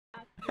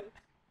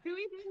Who are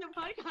we doing the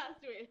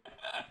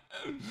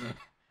podcast with?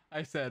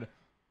 I said,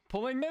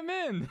 pulling them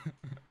in.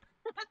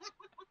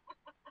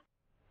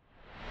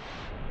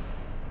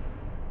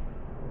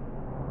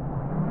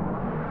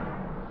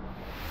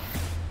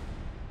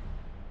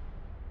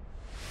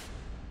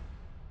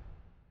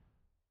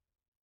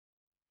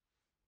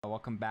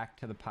 Welcome back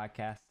to the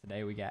podcast.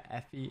 Today we got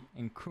Effie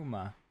and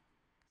Nkrumah.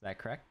 Is that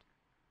correct?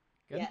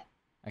 Good? Yeah.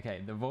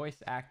 Okay, the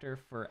voice actor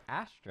for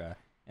Astra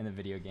in the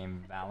video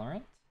game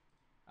Valorant.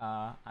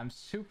 I'm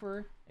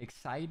super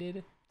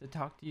excited to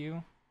talk to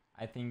you.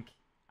 I think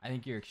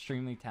you're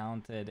extremely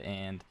talented,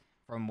 and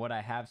from what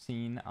I have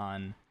seen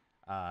on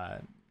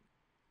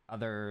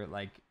other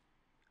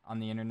on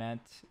the internet,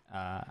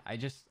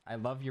 I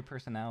love your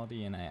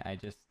personality, and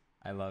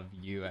I love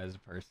you as a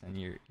person.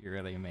 You're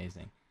really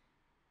amazing.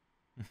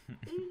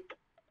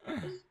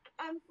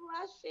 I'm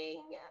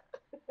blushing.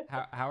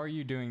 How are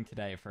you doing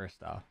today,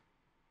 first off?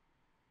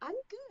 I'm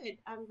good.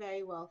 I'm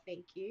very well,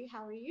 thank you.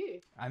 How are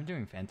you? I'm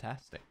doing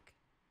fantastic.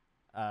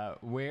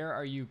 Where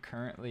are you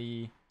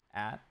currently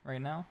at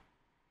right now?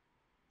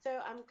 So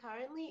I'm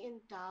currently in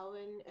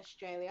Darwin,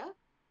 Australia,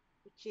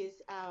 which is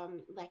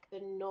like the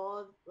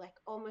north, like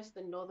almost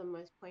the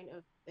northernmost point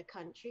of the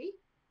country.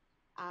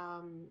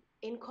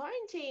 In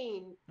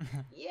quarantine.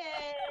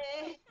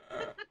 Yay!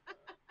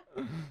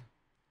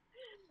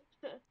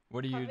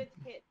 What do you? COVID's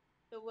hit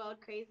the world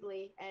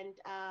crazily, and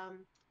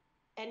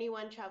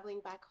anyone traveling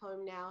back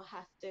home now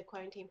has to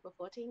quarantine for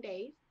 14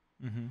 days.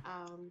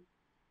 Mm-hmm.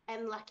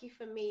 And lucky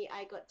for me,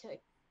 I got to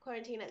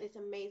quarantine at this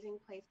amazing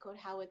place called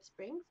Howard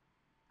Springs.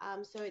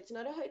 So it's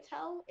not a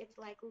hotel, it's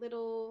like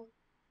little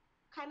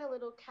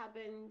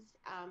cabins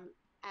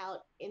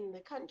out in the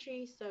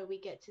country. So we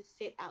get to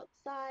sit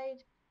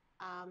outside,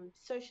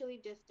 socially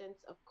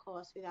distanced, of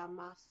course, with our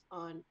masks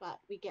on, but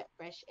we get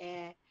fresh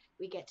air.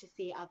 We get to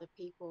see other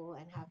people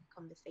and have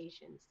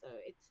conversations. So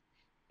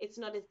it's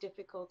not as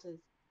difficult as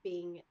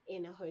being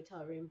in a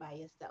hotel room by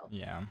yourself.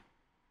 Yeah.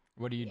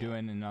 What are you Yeah.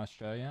 doing in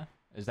Australia?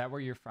 Is that where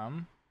you're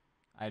from?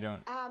 I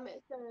don't.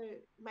 So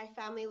my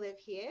family live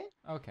here.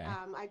 Okay.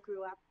 I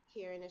grew up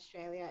here in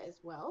Australia as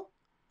well.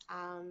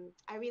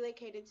 I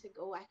relocated to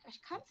go. I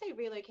can't say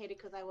relocated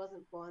because I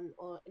wasn't born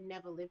or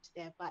never lived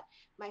there, but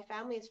my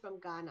family is from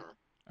Ghana,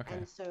 Okay.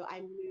 and so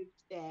I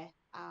moved there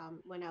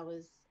when I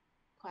was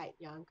quite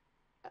young,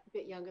 a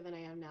bit younger than I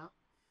am now.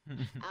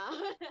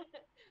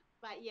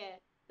 But yeah,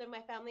 so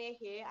my family are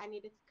here. I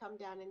needed to come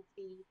down and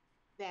see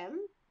them.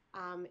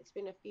 It's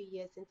been a few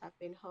years since I've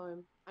been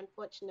home.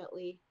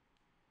 Unfortunately,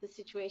 the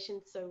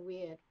situation's so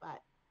weird,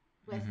 but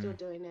we're still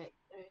Mm-hmm. doing it.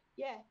 So,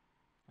 yeah,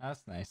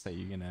 That's nice that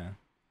you're gonna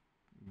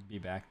be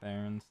back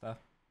there and stuff.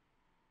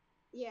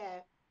 yeah.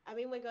 I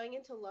mean, we're going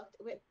into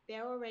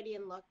they're already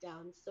in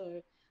lockdown,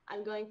 so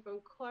I'm going from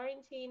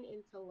quarantine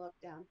into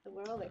lockdown. So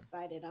we're all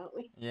excited, aren't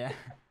we? Yeah,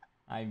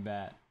 I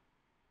bet.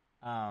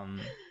 Um,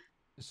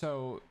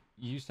 so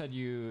you said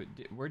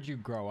where'd you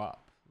grow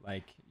up?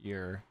 Like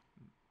your,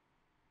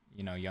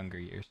 younger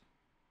years.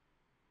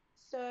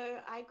 So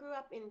I grew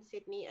up in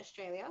Sydney,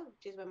 Australia,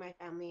 which is where my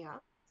family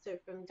are. So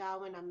from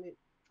Darwin, I'm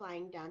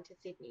flying down to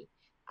Sydney,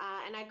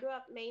 and I grew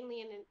up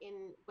mainly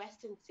in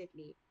Western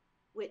Sydney,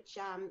 which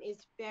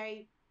is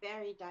very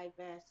very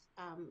diverse,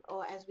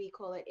 or as we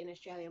call it in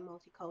Australia,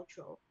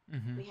 multicultural.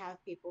 Mm-hmm. We have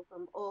people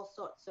from all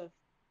sorts of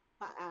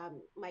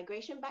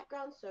migration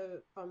backgrounds, so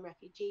from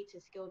refugee to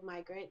skilled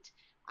migrant.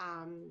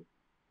 Um,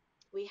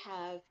 we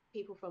have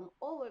people from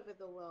all over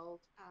the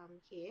world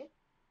here,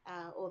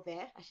 or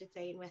there, I should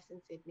say, in Western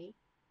Sydney.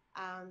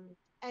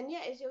 And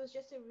yeah, it was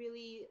just a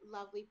really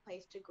lovely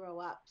place to grow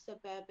up,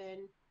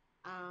 suburban.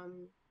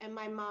 And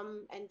my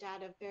mum and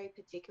dad are very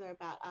particular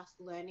about us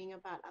learning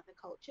about other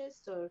cultures.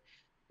 So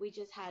we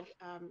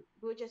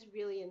were just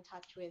really in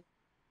touch with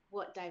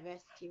what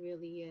diversity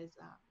really is.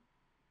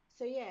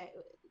 So yeah,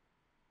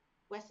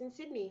 Western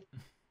Sydney,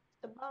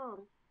 the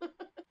bomb.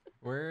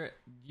 Where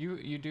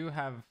you do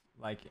have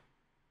like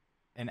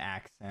an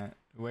accent.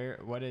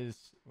 What is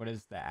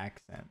the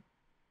accent?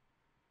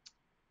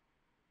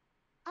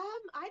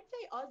 I'd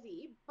say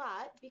Aussie,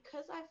 but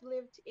because I've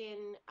lived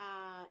in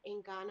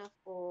Ghana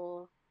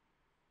for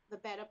the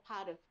better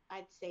part of,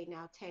 I'd say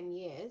now 10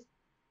 years,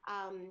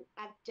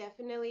 I've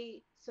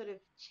definitely sort of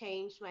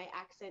changed my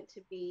accent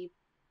to be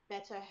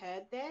better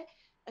heard there.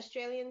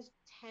 Australians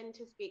tend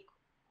to speak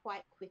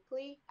quite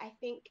quickly, I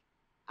think,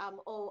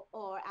 or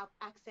our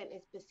accent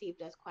is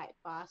perceived as quite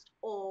fast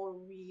or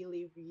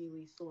really,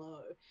 really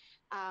slow.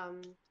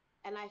 Um,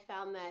 and I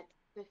found that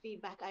the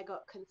feedback I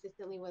got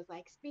consistently was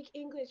like, speak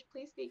English,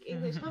 please speak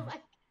English. I'm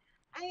like,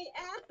 I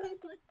am.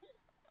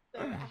 So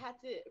I had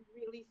to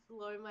really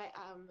slow my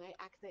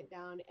accent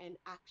down and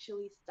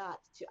actually start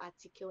to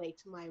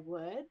articulate my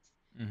words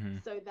Mm-hmm.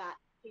 so that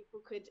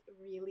people could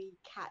really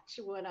catch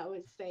what I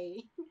was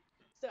saying.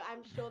 So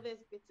I'm sure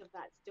there's bits of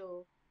that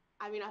still.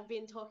 I mean, I've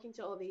been talking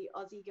to all the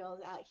Aussie girls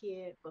out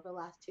here for the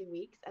last 2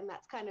 weeks, and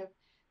that's kind of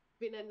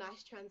been a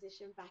nice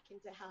transition back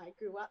into how I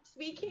grew up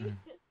speaking.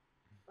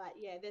 But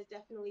yeah, there's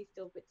definitely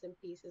still bits and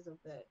pieces of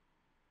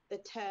the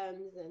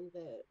terms and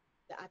the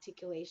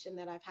articulation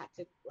that I've had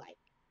to like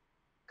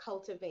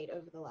cultivate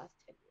over the last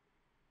 10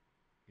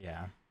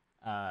 Yeah.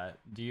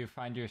 Do you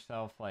find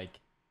yourself like,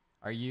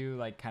 are you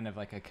like kind of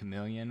like a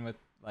chameleon with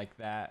like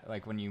that?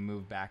 Like when you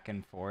move back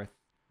and forth,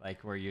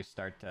 like where you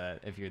start to,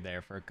 if you're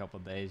there for a couple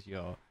days,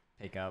 you'll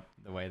pick up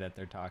the way that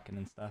they're talking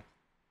and stuff.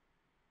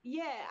 years.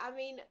 Yeah, I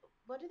mean,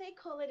 what do they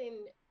call it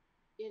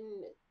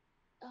in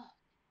oh,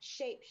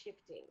 shape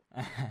shifting?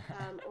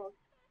 Or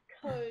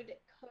code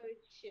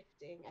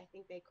shifting, I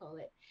think they call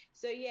it.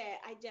 So yeah,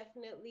 I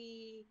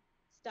definitely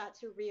start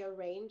to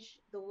rearrange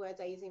the words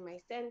I use in my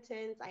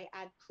sentence. I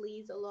add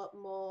please a lot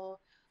more.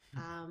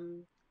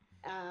 Um,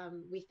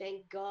 we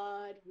thank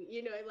God.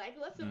 Like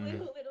lots of Mm.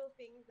 little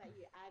things that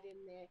you add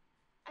in there.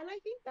 And I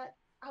think that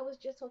I was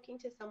just talking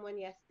to someone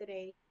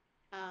yesterday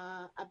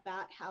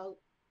about how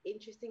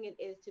interesting it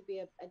is to be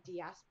a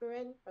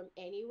diasporan from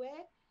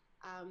anywhere.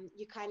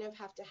 You kind of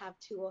have to have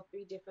two or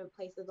three different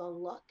places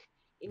on lock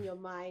in your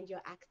mind,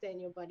 your accent,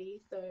 your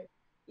body. So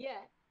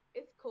yeah,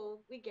 it's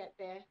cool. We get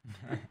there.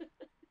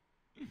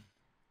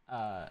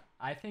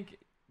 I think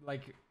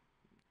like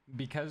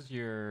because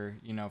you're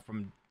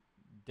from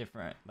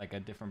different like a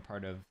different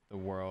part of the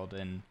world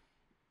and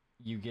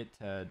you get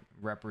to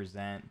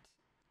represent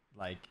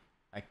like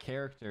a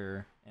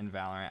character in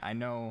Valorant. I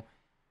know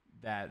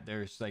that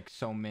there's like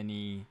so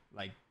many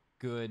like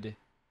good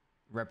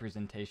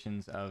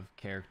representations of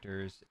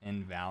characters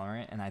in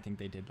Valorant, and I think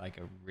they did like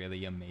a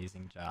really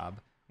amazing job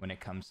when it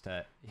comes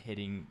to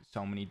hitting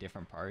so many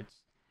different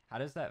parts. How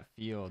does that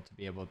feel to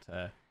be able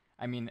to?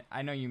 I mean,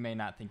 I know you may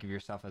not think of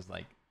yourself as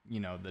like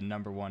the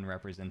number one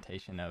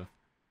representation of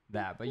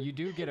that, but you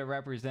do get to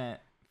represent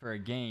for a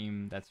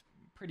game that's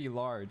pretty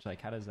large.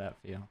 Like, how does that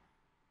feel?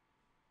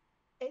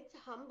 It's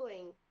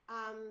humbling.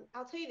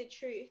 I'll tell you the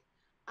truth.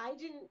 I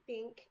didn't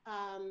think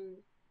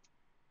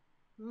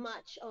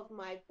much of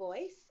my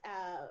voice,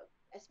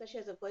 especially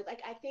as a voice.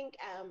 Like I think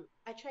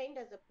I trained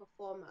as a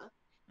performer,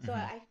 so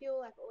Mm-hmm. I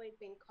feel I've always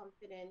been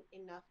confident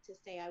enough to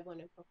say I want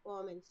to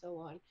perform and so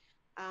on.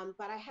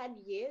 But I had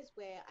years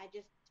where I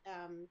just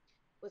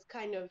was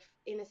kind of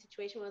in a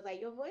situation where I was like,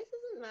 your voice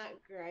isn't that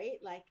great,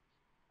 like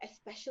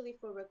especially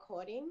for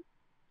recording.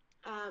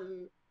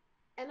 Um,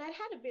 and I'd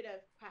had a bit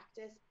of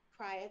practice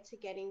prior to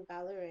getting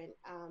Valorant.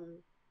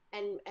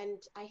 And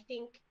I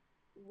think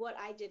what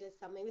I did is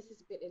something. This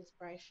is a bit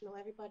inspirational,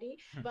 everybody.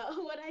 But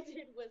what I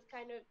did was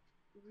kind of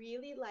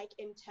really like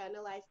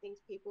internalize things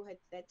people had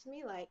said to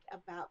me, like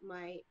about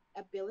my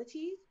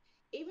abilities,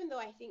 even though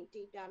I think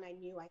deep down I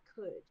knew I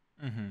could.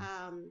 Mm-hmm.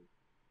 Um,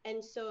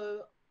 and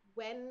so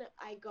when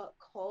I got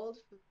called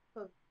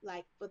for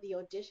the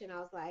audition, I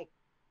was like,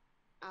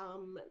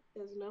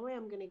 there's no way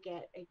I'm gonna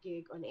get a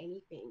gig on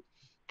anything.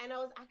 And I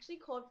was actually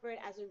called for it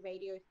as a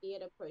radio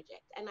theater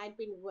project. And I'd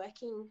been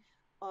working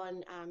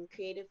on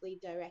creatively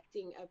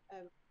directing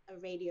a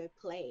radio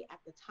play at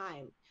the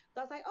time. So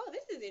I was like, oh,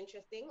 this is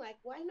interesting. Like,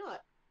 why not?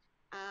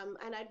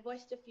 And I'd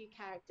voiced a few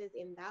characters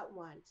in that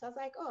one. So I was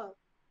like, oh,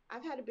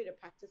 I've had a bit of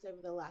practice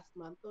over the last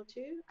month or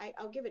two.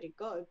 I'll give it a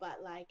go, but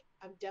like,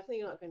 I'm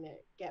definitely not going to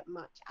get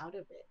much out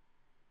of it.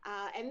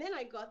 And then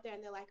I got there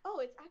and they're like, oh,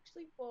 it's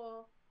actually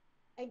for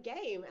a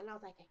game. And I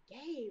was like, a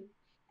game?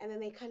 And then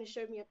they kind of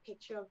showed me a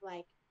picture of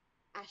like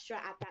Astra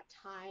at that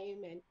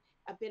time and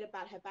a bit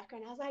about her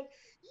background. I was like,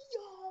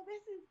 yo,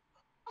 this is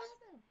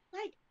awesome.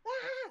 Like,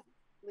 ah,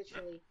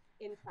 literally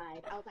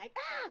inside. I was like,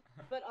 ah,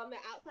 but on the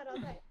outside, I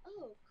was like,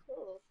 oh,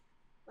 cool.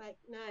 Like,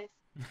 nice.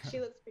 She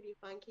looks pretty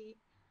funky.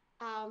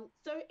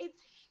 So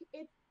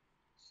it's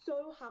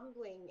so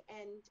humbling.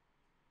 And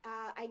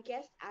I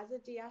guess as a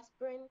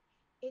diasporan,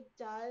 it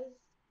does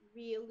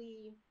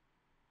really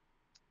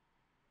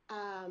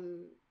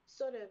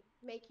sort of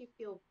make you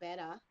feel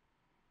better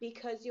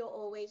because you're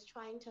always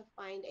trying to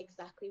find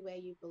exactly where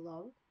you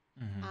belong.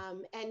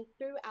 Mm-hmm. And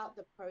throughout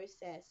the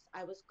process,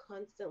 I was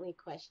constantly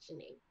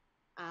questioning,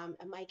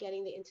 am I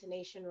getting the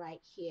intonation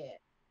right here?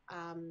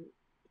 Um,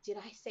 did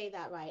I say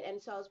that right?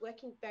 And so I was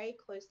working very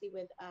closely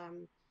with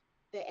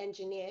the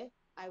engineer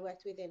I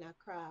worked with in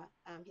Accra.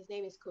 His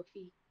name is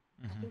Kofi.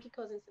 I think he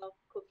calls himself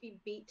Kofi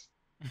Beat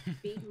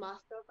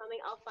Master or something.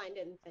 I'll find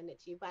it and send it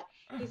to you. But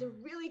he's a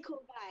really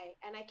cool guy.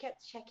 And I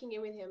kept checking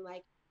in with him,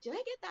 like, did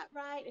I get that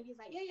right? And he's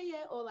like, yeah, yeah,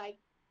 yeah. Or like,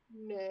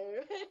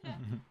 no.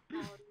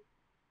 um,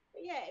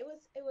 but yeah,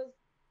 it was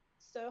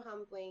so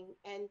humbling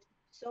and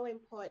so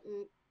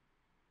important.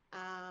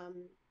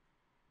 Um,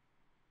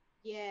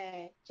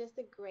 yeah, just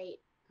a great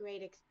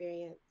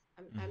experience.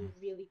 I'm Mm-hmm.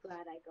 really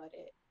glad I got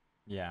it.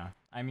 Yeah.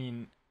 I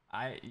mean,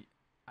 I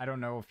I don't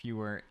know if you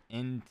were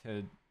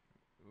into.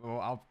 Well,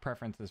 I'll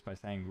preference this by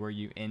saying, were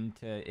you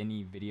into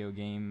any video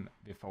game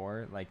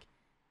before? Like,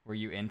 were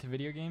you into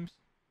video games?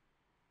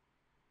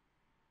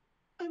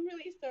 I'm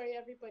really sorry,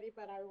 everybody,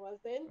 but I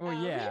wasn't. Well,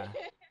 yeah.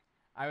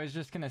 I was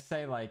just gonna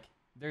say, like,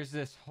 there's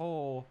this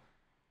whole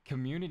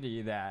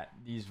community that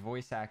these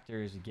voice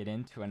actors get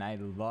into, and I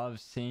love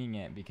seeing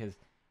it because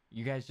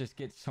you guys just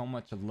get so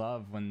much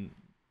love when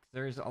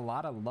there's a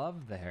lot of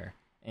love there,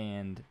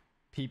 and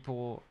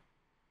people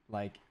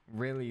like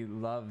really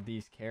love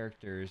these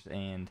characters,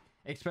 and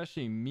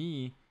especially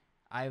me.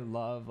 I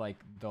love like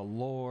the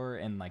lore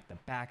and like the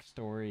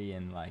backstory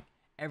and like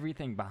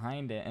everything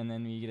behind it, and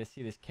then you get to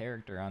see this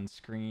character on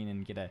screen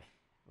and get to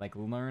like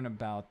learn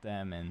about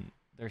them, and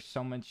there's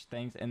so much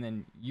things, and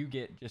then you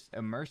get just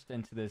immersed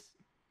into this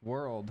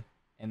world,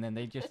 and then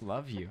they just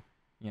love you,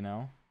 you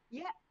know?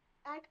 Yeah,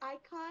 I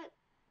can't.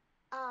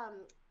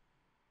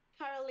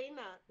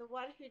 Carolina, the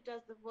one who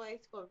does the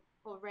voice for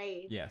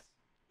Raid, Yes.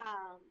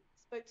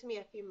 spoke to me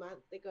a few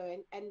months ago,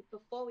 and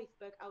before we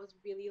spoke, I was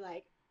really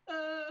like,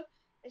 uh,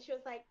 and she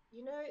was like,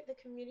 the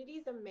community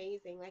is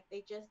amazing. Like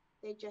they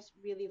just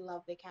really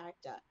love the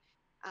character.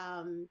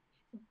 Um,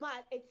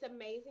 but it's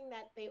amazing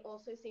that they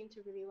also seem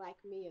to really like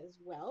me as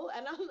well.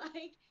 And I'm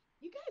like,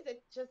 you guys are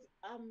just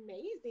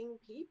amazing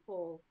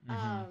people.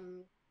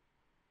 Mm-hmm.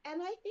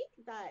 And I think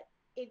that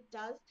it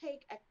does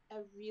take a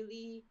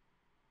really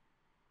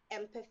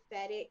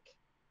empathetic,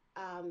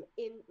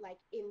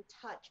 in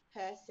touch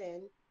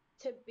person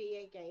to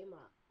be a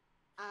gamer.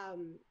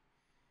 Um,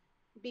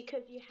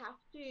 because you have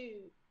to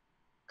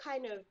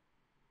kind of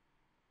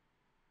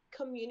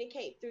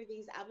communicate through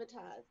these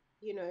avatars,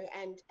 and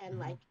Mm-hmm.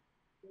 like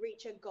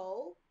reach a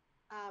goal.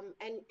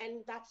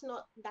 And that's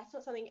not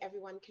something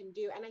everyone can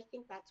do. And I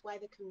think that's why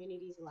the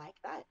community is like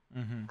that.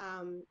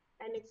 Mm-hmm.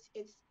 And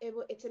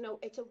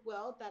it's a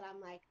world that I'm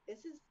like,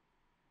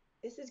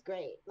 this is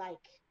great. Like,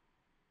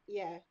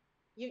 yeah,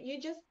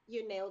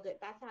 you nailed it.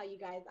 That's how you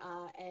guys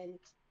are, and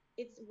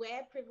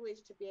we're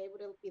privileged to be able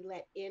to be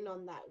let in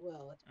on that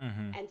world,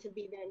 Mm-hmm. and to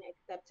be then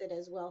accepted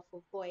as well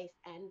for voice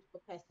and for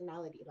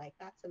personality. Like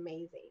that's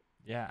amazing.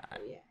 Yeah.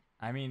 So yeah.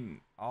 I mean,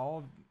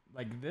 all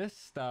like this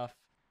stuff,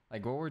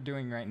 like what we're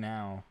doing right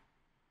now,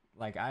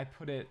 like I'll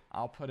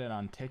put it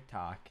on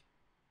TikTok,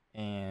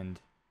 and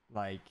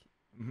like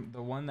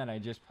the one that I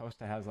just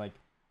posted has like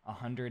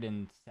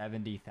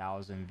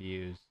 170,000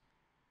 views,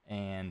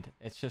 and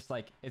it's just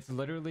like it's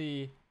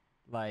literally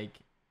like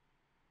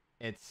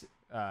it's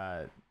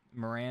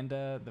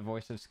Miranda, the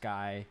voice of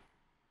Sky,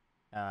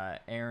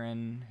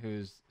 Aaron,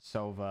 who's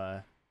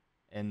Sova,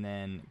 and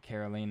then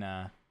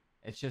Carolina.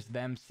 It's just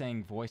them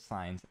saying voice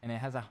lines, and it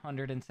has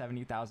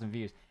 170,000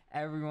 views.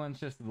 Everyone's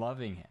just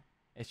loving it.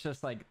 It's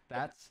just like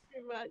that's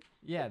Too much.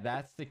 yeah,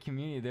 that's the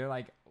community. They're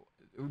like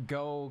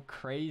go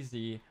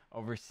crazy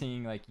over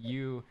seeing like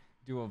you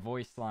do a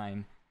voice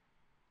line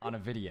on a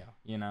video,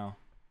 you know?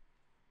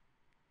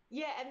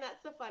 Yeah, and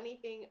that's the funny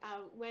thing.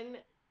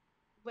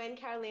 When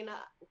Carolina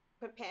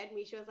prepared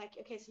me, she was like,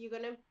 "Okay, so you're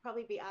gonna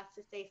probably be asked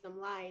to say some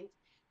lines,"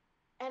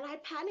 and I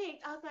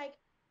panicked. I was like,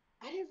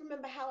 I don't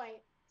remember how I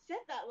said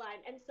that line,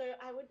 and so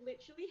I would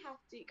literally have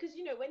to, because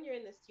when you're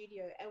in the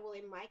studio, and well,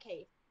 in my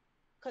case,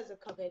 because of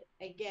COVID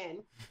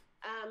again,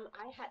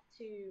 I had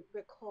to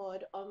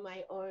record on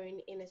my own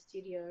in a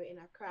studio in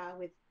Accra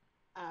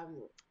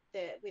um,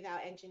 with our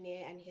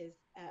engineer and his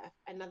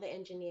another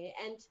engineer.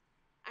 And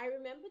I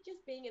remember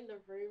just being in the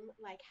room,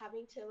 like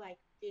having to like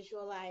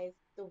visualize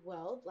the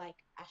world, like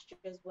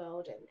Astra's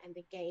world, and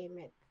the game,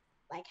 and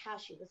like how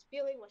she was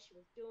feeling, what she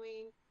was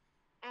doing.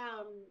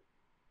 Um,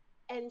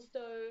 and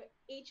so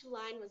each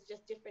line was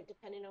just different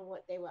depending on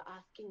what they were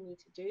asking me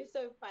to do.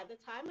 So by the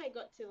time I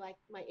got to like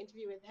my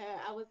interview with her,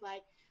 I was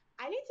like,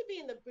 I need to be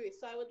in the booth.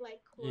 So I would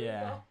like close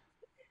Yeah. off,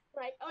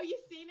 like, oh,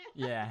 you've seen it.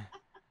 Yeah.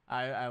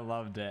 I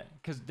loved it.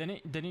 Cuz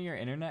didn't your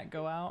internet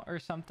go out or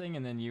something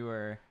and then you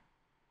were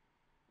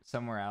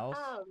somewhere else?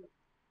 um,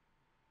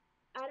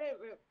 I don't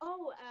remember.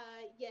 Oh,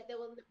 yeah, there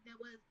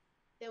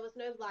was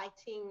no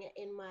lighting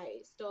in my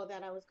store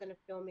that I was going to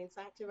film in, so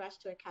I had to rush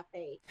to a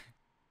cafe.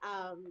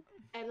 Um,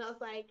 and I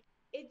was like,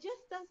 it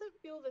just doesn't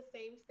feel the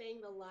same saying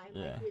the line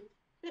like Yeah.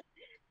 with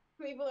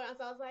people around.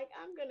 So I was like,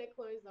 I'm gonna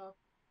close off.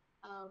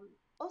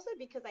 Also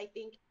because I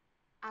think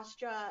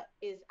Astra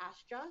is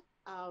Astra.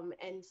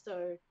 And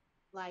so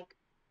like,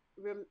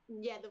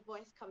 yeah, the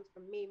voice comes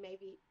from me,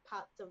 maybe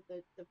parts of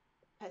the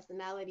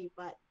personality,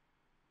 but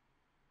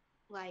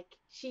like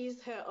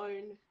she's her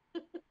own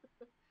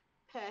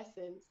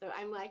person. So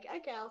I'm like,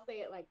 okay, I'll say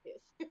it like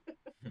this.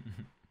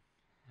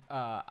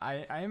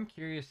 I am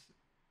curious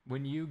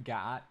when you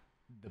got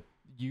the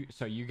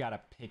you got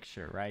a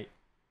picture, right?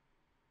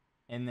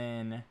 And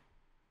then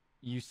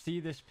you see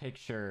this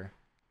picture,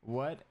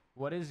 what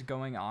is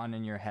going on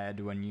in your head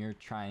when you're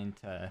trying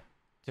to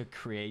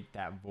create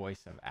that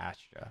voice of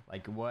Astra?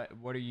 Like what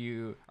are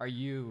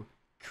you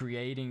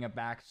creating a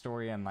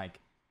backstory and like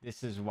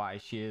this is why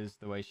she is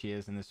the way she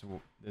is and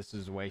this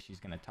is the way she's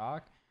going to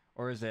talk,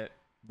 or is it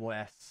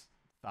less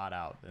thought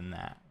out than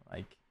that?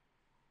 Like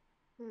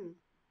Hmm.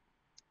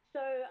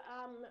 So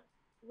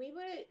we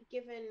were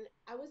given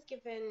I was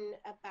given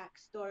a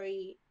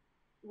backstory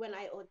when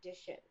I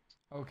auditioned,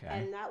 okay.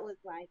 and that was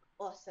like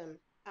awesome.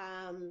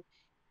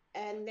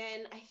 And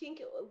then I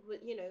think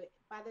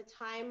by the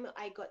time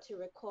I got to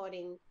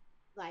recording,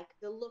 like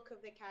the look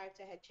of the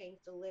character had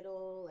changed a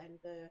little, and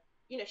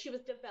she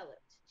was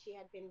developed. She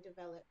had been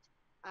developed.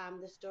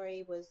 The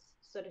story was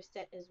sort of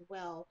set as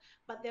well,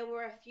 but there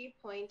were a few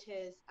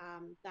pointers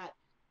that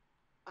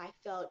I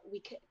felt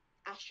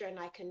Astra and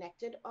I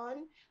connected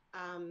on.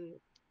 Um,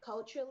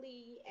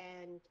 culturally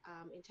and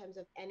in terms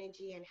of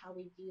energy and how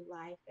we view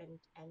life and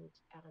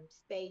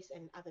space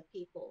and other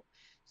people.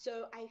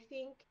 So I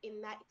think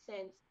in that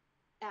sense,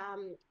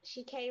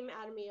 she came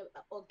out of me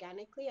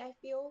organically, I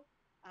feel.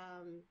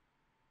 Um,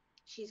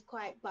 she's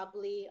quite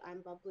bubbly.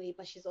 I'm bubbly,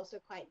 but she's also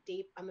quite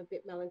deep. I'm a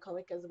bit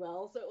melancholic as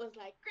well. So it was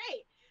like,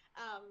 great.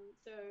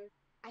 So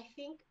I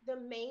think the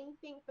main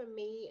thing for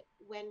me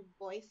when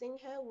voicing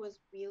her was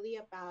really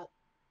about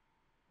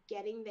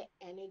getting the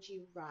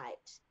energy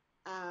right.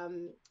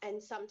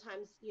 And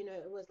sometimes,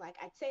 it was like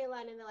I'd say a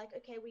line and they're like,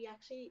 okay, we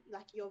actually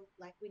like you're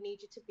like, we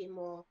need you to be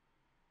more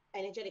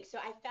energetic. So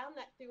I found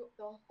that through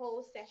the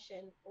whole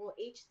session or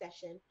each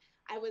session,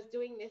 I was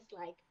doing this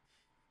like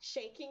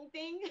shaking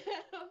thing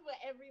for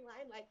every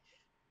line, like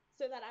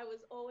so that I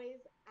was always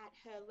at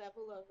her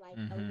level of like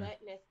Mm-hmm.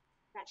 alertness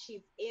that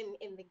she's in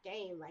the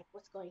game, like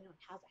what's going on,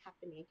 how's it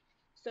happening.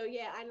 So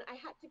yeah, and I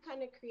had to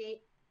kind of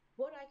create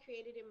what I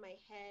created in my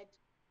head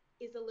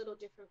is a little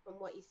different from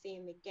what you see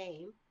in the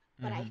game,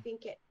 but I Mm-hmm.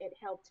 think it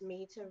helped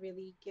me to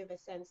really give a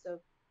sense of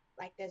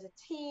like there's a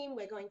team,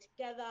 we're going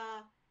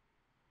together,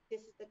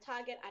 this is the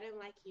target, I don't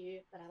like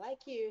you but I like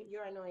you,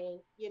 you're annoying.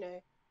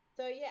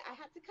 So yeah, I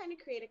had to kind of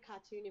create a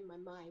cartoon in my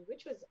mind,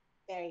 which was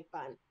very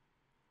fun.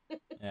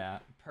 Yeah.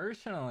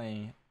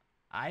 Personally,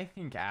 I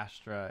think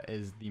Astra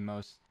is the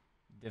most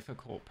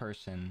difficult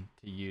person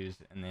to use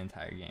in the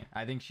entire game.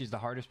 I think she's the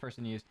hardest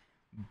person to use,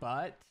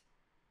 but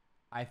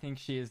I think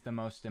she is the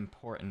most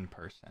important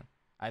person.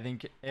 I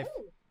think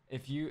Oh,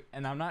 if you,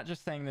 and I'm not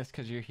just saying this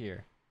because you're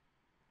here.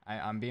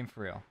 I'm being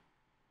for real.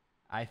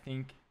 I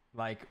think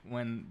like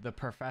when the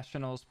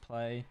professionals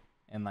play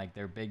in like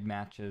their big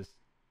matches,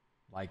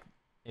 like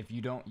if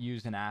you don't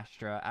use an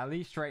Astra, at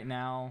least right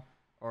now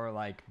or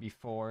like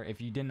before,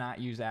 if you did not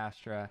use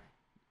Astra,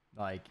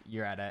 like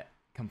you're at a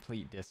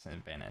complete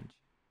disadvantage.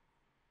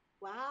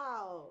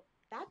 wow,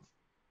 that's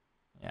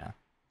Yeah.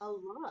 a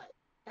lot.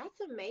 That's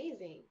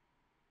amazing.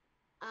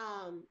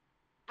 um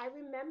I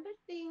remember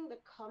seeing the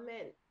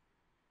comment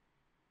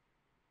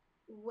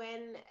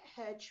when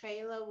her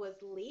trailer was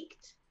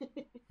leaked.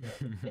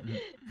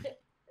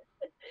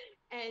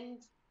 And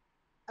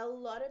a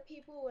lot of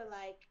people were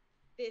like,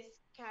 this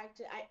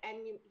character, and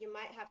you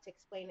might have to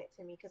explain it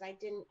to me because I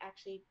didn't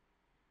actually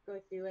go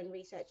through and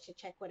research to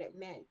check what it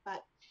meant.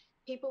 But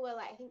people were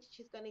like, I think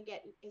she's going to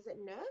get, is it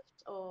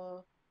nerfed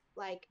or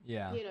like,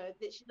 Yeah.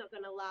 that she's not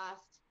going to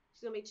last.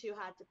 She's going to be too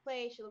hard to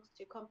play. She looks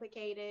too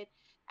complicated.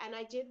 And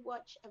I did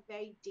watch a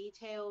very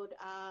detailed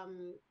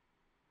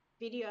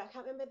video. I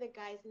can't remember the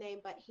guy's name,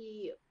 but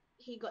he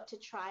got to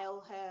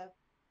trial her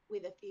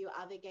with a few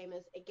other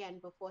gamers again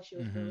before she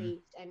was Mhm.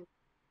 released, and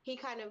he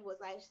kind of was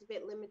like, she's a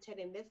bit limited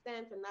in this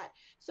sense and that.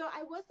 So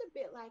I was a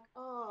bit like,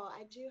 oh,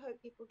 I do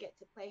hope people get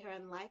to play her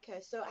and like her.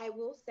 So I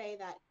will say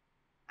that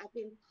I've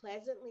been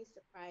pleasantly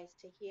surprised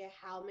to hear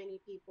how many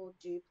people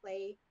do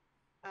play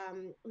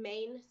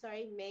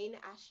main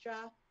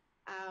Astra,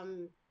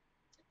 um,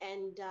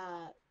 and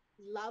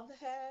love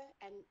her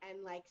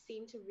and like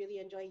seem to really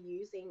enjoy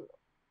using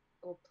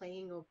or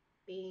playing or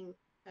being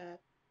her.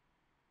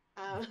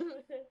 Um,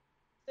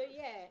 so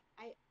yeah,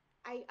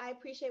 I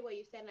appreciate what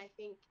you said, and I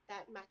think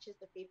that matches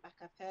the feedback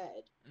I've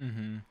heard.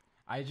 Mhm.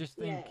 I just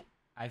Yeah,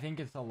 think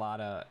it's a lot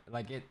of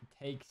like it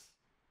takes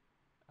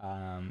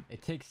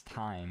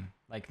time.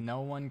 Like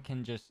no one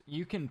can just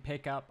you can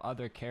pick up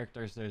other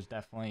characters. There's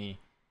definitely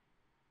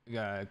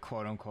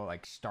quote unquote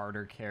like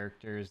starter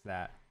characters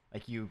that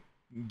like you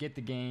get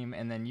the game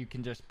and then you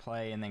can just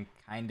play and then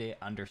kind of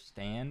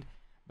understand.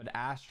 But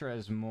Astra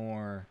is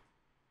more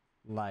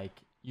like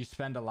you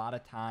spend a lot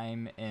of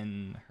time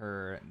in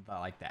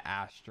the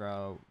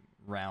Astra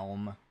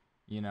realm,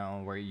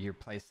 where you're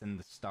placed in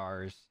the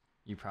stars.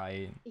 You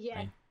probably yes,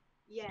 like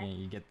yes.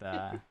 you get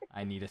the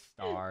I need a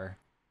star,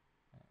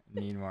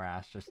 need more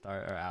Astra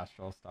star or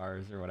astral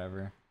stars or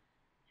whatever.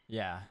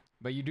 Yeah,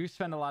 but you do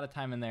spend a lot of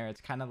time in there.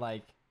 It's kind of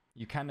like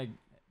you kind of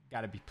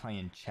got to be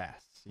playing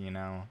chess,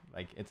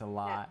 Like it's a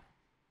Yeah. lot.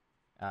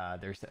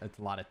 It's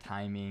a lot of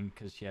timing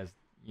because she has,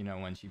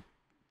 when she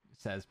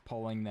says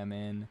pulling them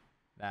in,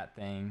 that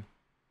thing.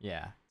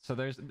 Yeah. So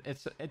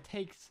it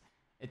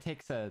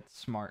takes a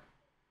smart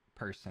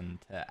person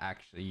to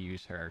actually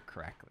use her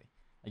correctly.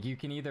 Like you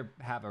can either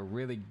have a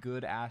really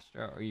good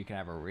Astra or you can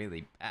have a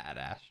really bad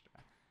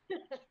Astra,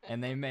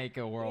 and they make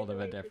a world Either of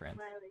a way, she's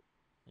difference.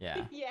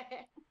 Yeah, smiling.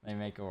 Yeah, they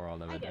make a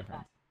world of I a get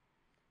that. difference.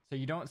 So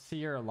you don't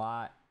see her a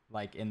lot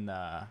like in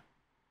the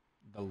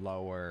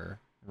lower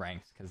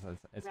ranks because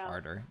it's Well,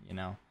 harder.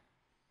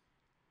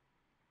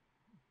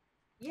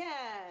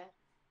 yeah,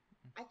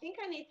 I think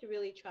I need to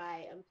really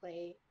try and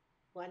play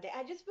one day.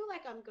 I just feel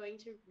like I'm going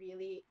to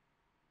really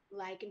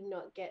like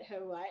not get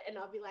her right, and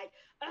I'll be like,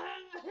 ah,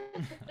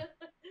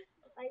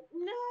 like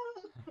no.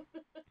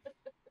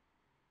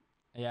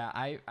 Yeah,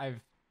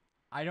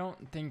 I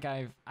don't think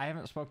I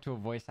haven't spoke to a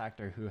voice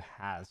actor who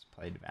has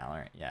played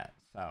Valorant yet.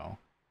 So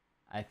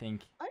I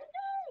think Oh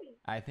no.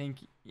 I think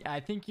I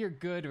think you're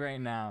good right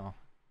now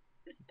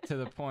to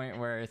the point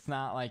where it's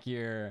not like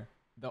you're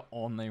the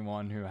only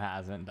one who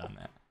hasn't done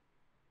it.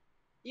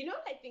 You know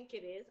what I think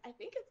it is? I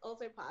think it's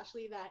also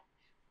partially that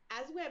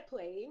as we're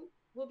playing,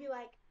 we'll be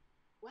like,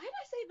 why did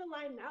I say the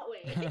line that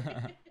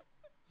way?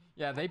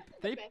 Yeah, That's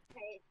not the best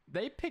way.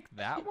 they picked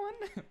that one.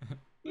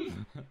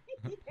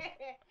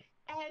 Yeah.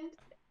 And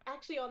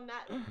actually, on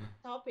that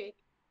topic,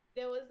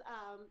 there was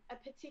a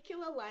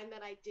particular line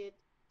that I did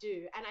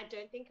do, and I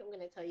don't think I'm going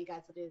to tell you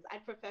guys what it is.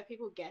 I'd prefer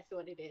people guess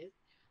what it is.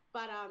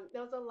 But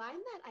there was a line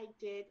that I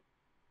did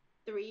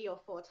 3 or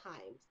 4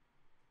 times,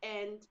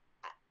 and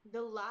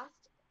the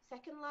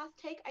second last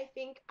take, I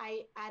think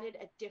I added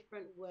a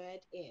different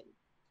word in.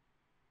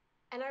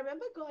 And I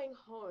remember going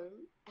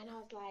home, and I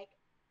was like,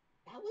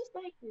 that was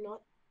like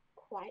not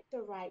quite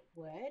the right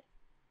word.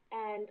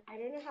 And I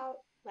don't know how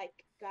like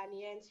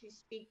Ghanaians who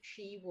speak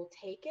She will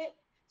take it.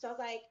 So I was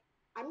like,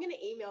 I'm gonna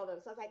email them.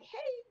 So I was like,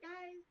 hey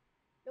guys,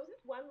 there was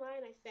this one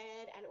line I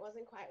said and it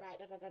wasn't quite right,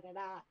 da da da da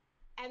da.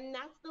 And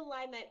that's the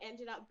line that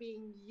ended up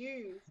being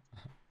used.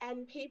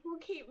 And people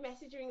keep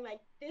messaging like,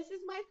 this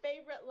is my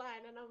favorite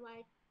line. And I'm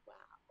like,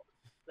 wow,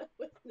 that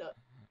was not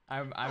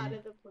I'm part I'm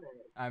of the plan.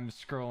 I'm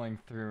scrolling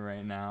through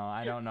right now.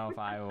 I don't know if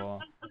I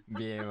will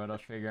be able to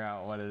figure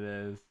out what it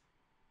is.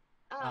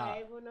 Uh,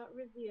 I will not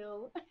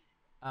reveal.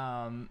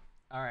 um.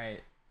 All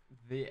right.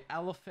 The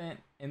elephant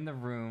in the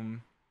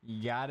room.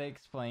 You gotta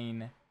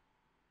explain.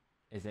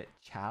 Is it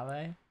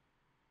chale?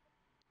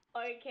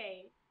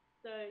 Okay,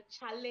 so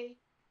chale,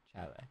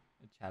 Chale.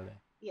 Chale.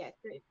 yes,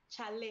 yeah, so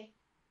chale,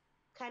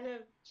 kind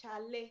of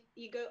chale.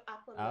 You go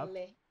up on the Up.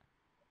 le.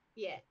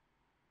 Yeah,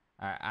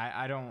 All right.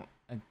 I don't.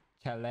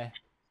 Chale.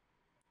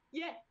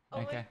 yeah,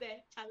 almost Okay. there.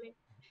 Chale.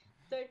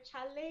 So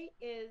chale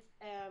is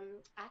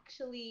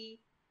actually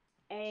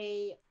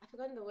a I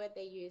forgotten the word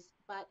they use,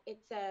 but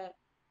it's a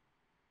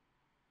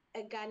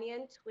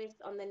Ghanaian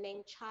twist on the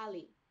name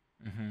Charlie.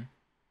 Mhm.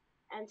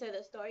 And so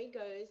the story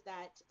goes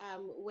that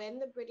when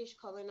the British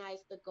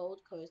colonized the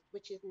Gold Coast,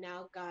 which is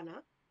now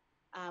Ghana,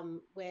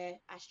 where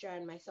Astra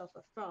and myself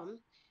are from,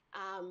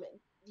 um,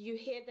 you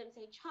hear them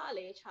say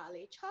Charlie,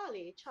 Charlie,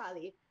 Charlie,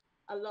 Charlie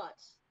a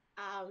lot.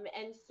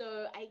 And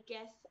so I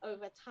guess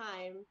over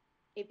time,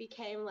 it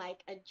became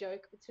like a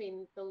joke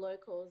between the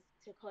locals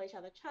to call each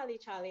other Charlie,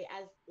 Charlie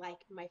as like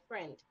my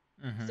friend.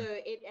 So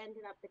Mhm. it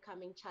ended up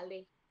becoming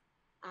Charlie.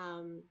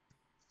 Um,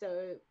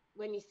 so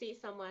when you see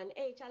someone,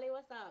 hey, Charlie,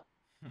 what's up?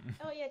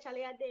 Oh, yeah,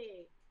 Charlie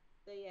Ade.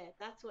 So yeah,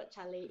 that's what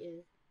Charlie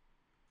is.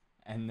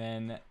 And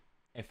then,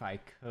 if I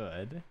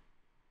could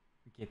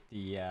get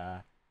the,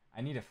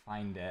 I need to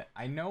find it.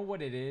 I know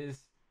what it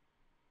is,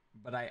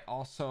 but I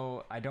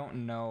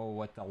don't know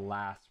what the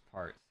last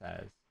part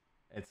says.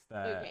 It's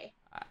the Okay.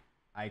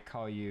 I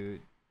call you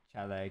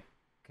Chale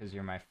because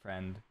you're my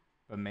friend,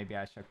 but maybe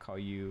I should call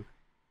you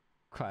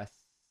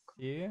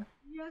Kwasia.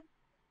 Yeah,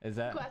 Is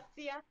that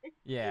Kwasia.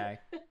 yeah?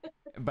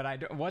 But I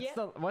don't.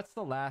 Yeah. What's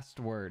the last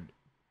word?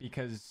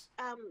 Because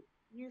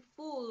You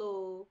fool.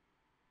 Oh.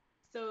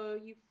 So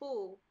you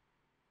fool.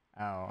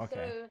 oh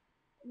okay. So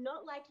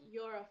not like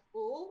you're a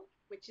fool,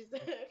 which is a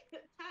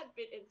tad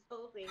bit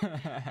insulting,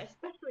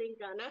 especially in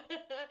Ghana.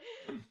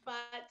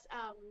 But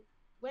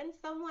when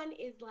someone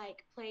is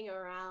like playing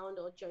around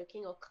or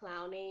joking or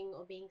clowning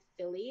or being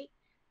silly,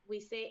 we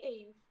say,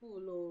 "Hey, you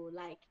fool!" Oh,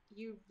 like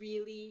you're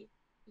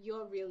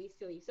really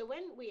silly. So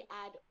when we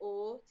add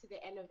 "o" to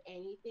the end of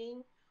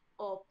anything,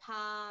 or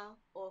 "pa"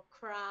 or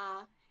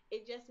 "cra,"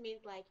 it just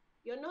means like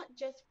you're not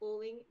just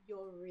fooling,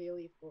 you're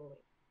really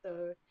fooling.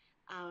 So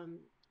um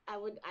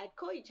I'd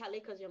call you Charlie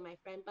because you're my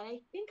friend, but I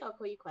think I'll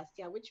call you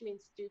Kwastia, which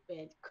means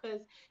stupid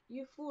because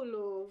you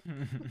fool.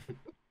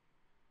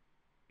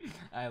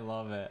 I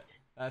love it.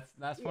 That's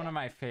one Yeah, of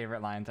my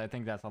favorite lines. I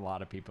think that's a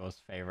lot of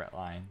people's favorite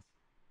lines.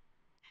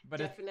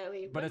 But it's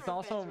definitely. but When it's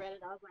I first also read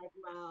it, I was like,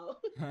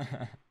 wow.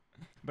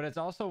 but it's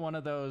also one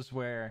of those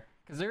where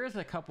because there is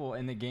a couple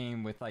in the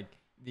game with like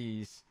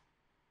these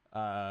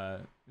uh,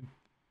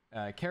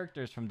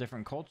 characters from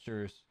different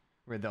cultures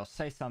where they'll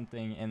say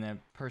something and the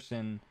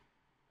person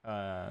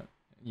uh,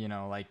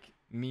 like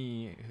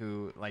me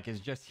who like is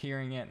just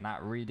hearing it,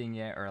 not reading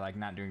it or like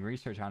not doing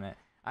research on it,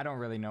 I don't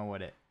really know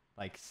what it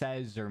like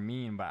says or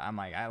mean, but I'm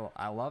like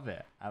I love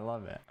it. I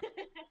love it.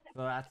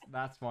 So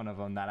that's one of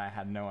them that I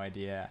had no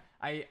idea.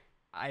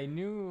 I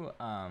knew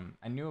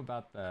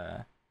about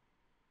the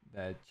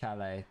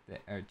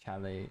or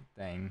chale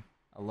thing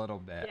a little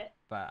bit, Yeah,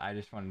 but I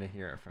just wanted to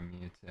hear it from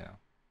you too.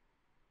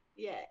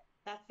 yeah,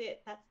 that's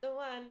it. That's the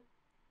one.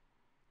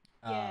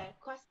 Uh, Yeah,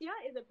 Kwastia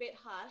is a bit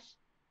harsh.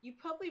 You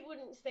probably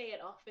wouldn't say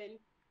it often,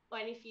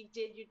 but if you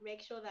did, you'd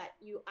make sure that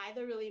you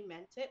either really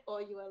meant it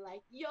or you were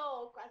like,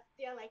 yo,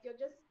 Kwastia, like you're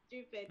just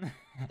stupid.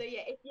 So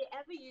yeah, if you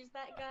ever use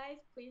that, guys,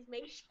 please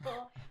make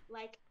sure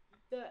like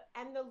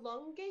the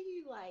longer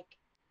you like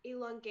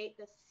elongate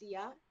the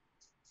sia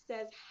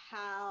says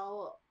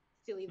how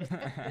silly the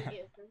person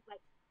is. So it's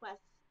like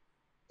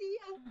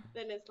Kwastia,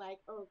 then it's like,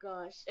 oh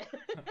gosh.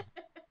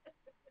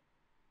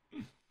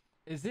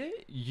 is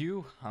it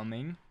you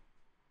humming?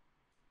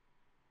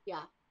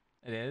 Yeah,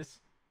 It is.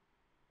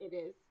 it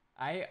is.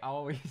 I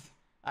always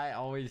I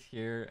always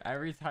hear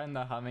every time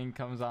the humming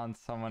comes on,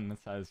 someone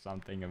says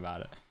something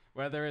about it,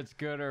 whether it's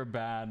good or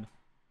bad.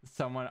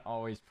 someone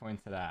always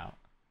points it out,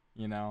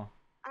 you know?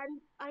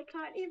 And I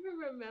can't even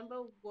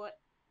remember what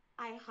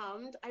I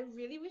hummed. I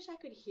really wish I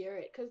could hear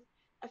it because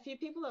a few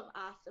people have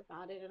asked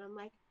about it, and I'm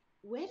like,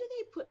 where do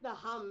they put the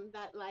hum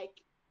that like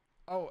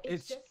Oh,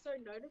 it's just so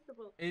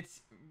noticeable?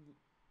 it's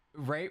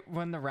right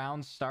when the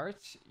round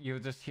starts, you'll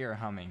just hear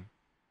humming.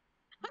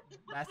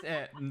 That's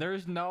it.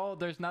 There's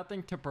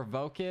nothing to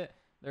provoke it.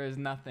 There is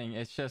nothing.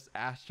 It's just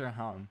Astra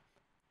hum.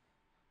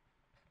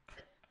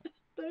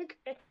 So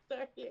great,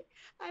 sorry.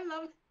 I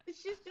love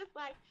she's just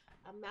like,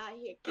 I'm out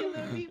here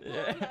killing people.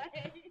 Yeah.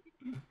 Like,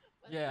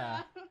 what's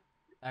Yeah. up?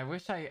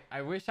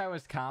 I wish I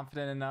was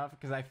confident enough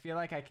because I feel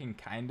like I can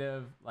kind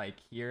of like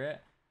hear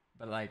it,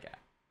 but like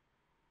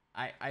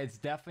I it's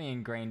definitely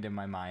ingrained in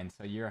my mind.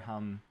 So you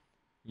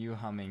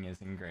humming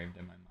is engraved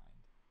in my mind.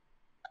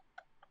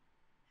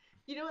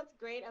 You know what's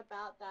great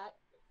about that?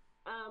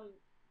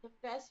 The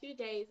first few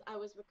days I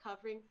was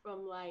recovering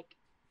from like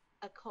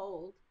a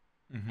cold,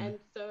 Mm-hmm. and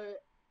so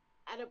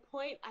at a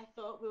point I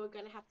thought we were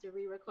gonna have to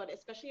re-record,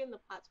 especially in the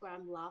parts where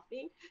I'm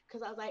laughing,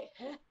 because I was like,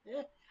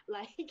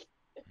 like,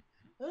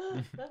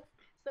 so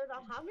the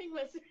humming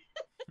was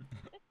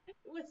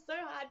so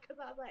hard because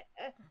I was like,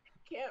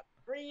 can't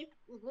breathe,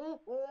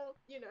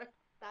 you know,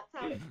 that's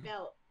how it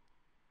felt.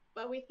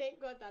 But we thank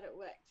God that it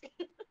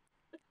worked.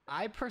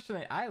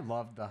 I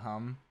love the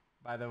hum,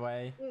 by the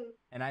way, Mm,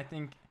 and I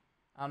think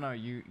I don't know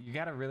you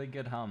got a really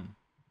good hum.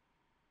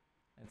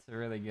 It's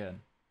really good.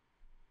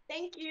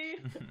 thank you.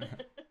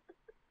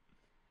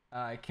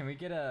 Can we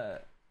get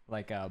a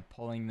like a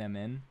pulling them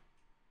in?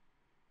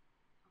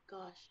 Oh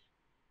gosh.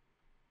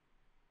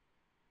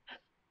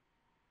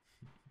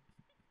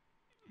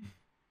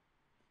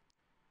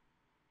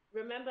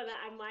 Remember that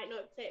I might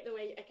not say it the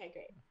way. Okay,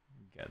 great.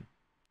 Good.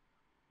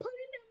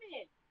 Pulling them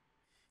in.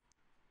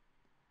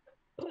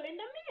 Pulling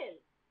them in.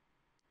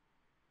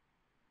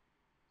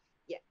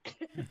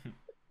 Yeah.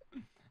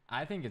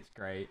 I think it's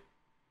great.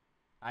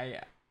 I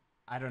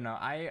I don't know.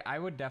 I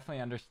would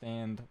definitely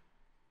understand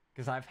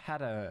because I've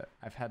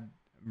had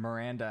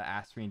Miranda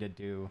ask me to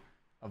do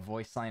a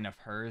voice line of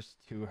hers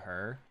to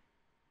her,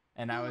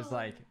 and I was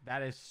like,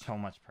 that is so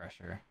much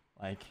pressure.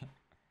 Like,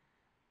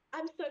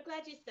 I'm so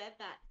glad you said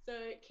that. So,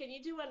 can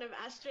you do one of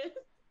Astra's?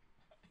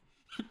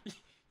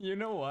 you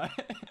know what?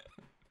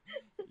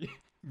 I'm so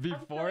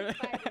Before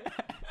excited.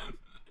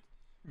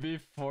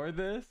 before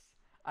this,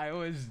 I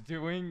was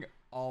doing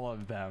all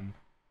of them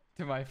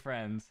to my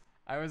friends.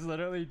 I was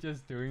literally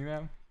just doing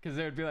them because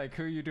they would be like,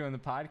 "Who are you doing the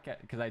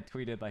podcast?" Because I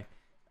tweeted like,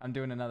 "I'm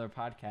doing another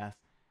podcast,"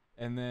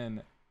 and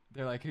then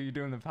they're like, "Who are you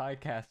doing the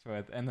podcast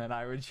with?" And then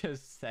I would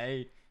just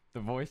say the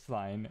voice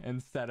line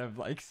instead of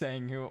like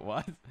saying who it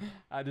was.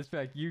 I'd just be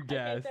like, "You Okay,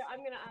 guess." so I'm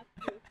gonna ask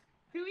you,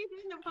 who are you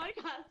doing the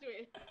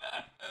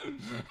podcast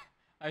with?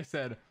 I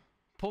said,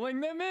 "Pulling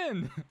them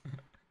in."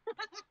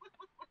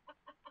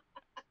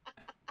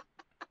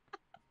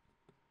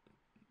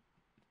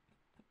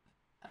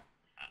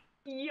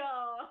 Yo,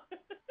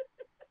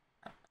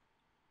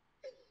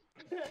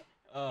 this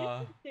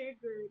uh, is too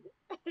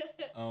good.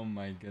 oh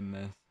my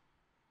goodness.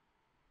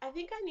 I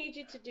think I need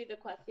you to do the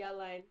Kwasia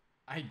line.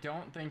 I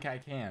don't think I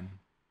can.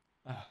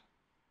 Ugh.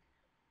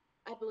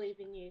 I believe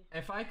in you.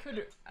 If I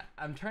could,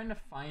 I'm trying to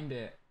find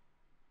it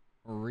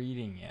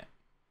reading it.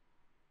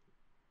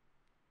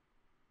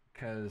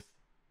 Because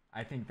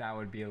I think that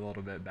would be a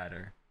little bit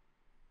better.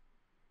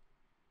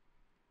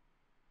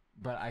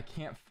 But I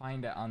can't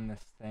find it on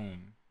this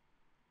thing.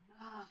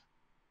 Ah,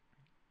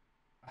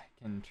 I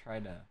can try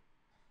to.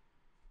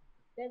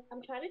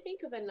 I'm trying to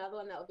think of another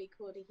one that would be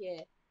cool to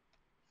hear.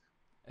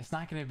 It's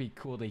not going to be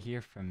cool to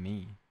hear from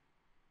me.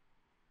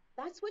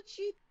 That's what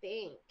you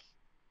think.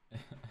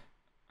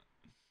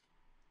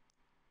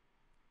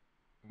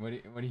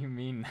 What do you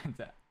mean?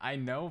 I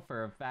know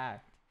for a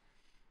fact.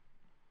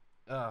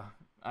 Ugh,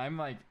 I'm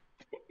like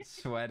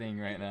sweating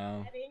right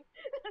now.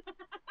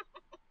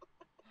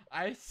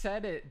 I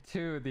said it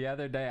too the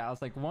other day. I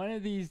was like, one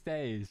of these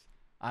days,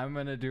 I'm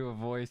gonna do a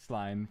voice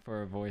line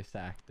for a voice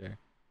actor,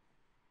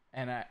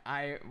 and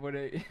I would,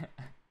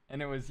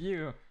 and it was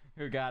you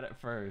who got it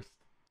first.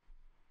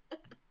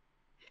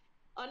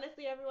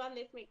 Honestly, everyone,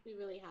 this makes me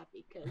really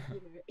happy because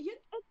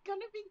it's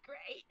gonna be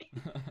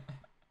great.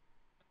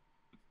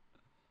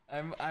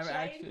 I'm Should I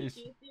actually introduce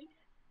you?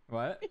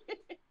 what?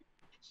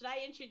 Should I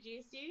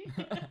introduce you?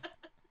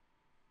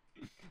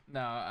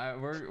 No,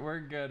 we're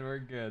good. We're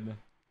good.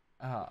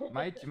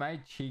 My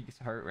cheeks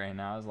hurt right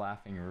now. I was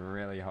laughing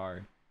really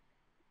hard.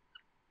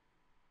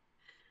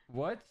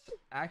 What's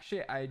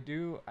actually I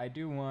do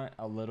want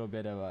a little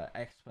bit of a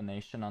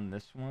explanation on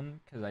this one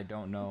because I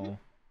don't know.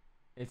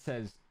 It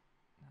says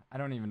I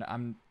don't even.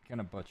 I'm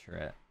gonna butcher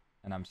it,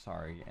 and I'm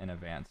sorry in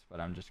advance, but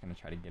I'm just gonna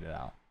try to get it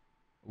out.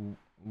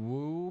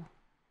 Woo,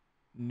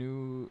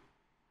 new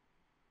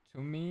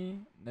to me,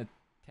 the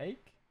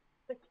take.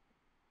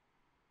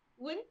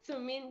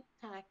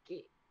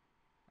 Wuntumintaki.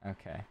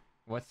 Okay,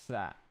 what's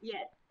that?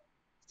 Yes.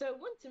 So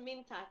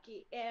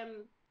Wuntumintaki,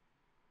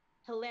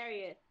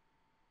 hilarious.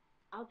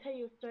 I'll tell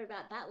you a story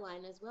about that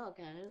line as well,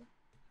 guys.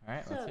 All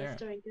right, let's So the hear it.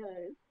 story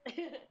goes.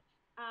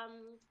 um,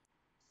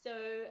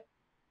 So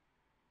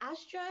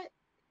Astra,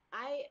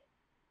 I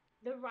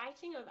the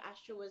writing of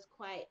Astra was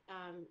quite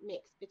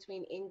mixed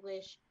between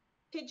English,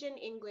 Pidgin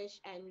English,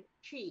 and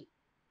Tree,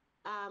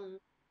 um,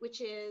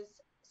 which is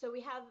so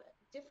we have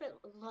different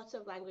lots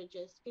of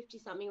languages, 50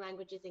 something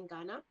languages in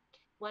Ghana.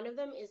 One of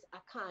them is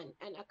Akan,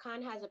 and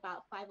Akan has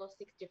about 5 or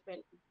 6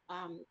 different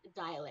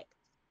dialects.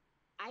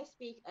 I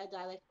speak a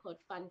dialect called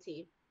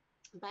Fanti,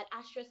 but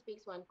Astra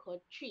speaks one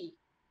called Tree,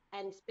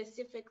 and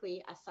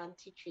specifically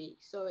Asante Tree.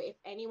 So if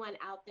anyone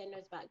out there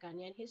knows about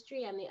Ghanaian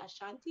history and the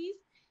Ashantis,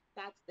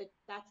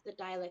 that's the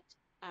dialect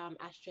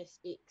Astra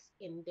speaks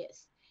in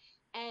this.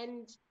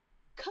 And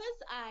because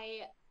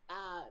I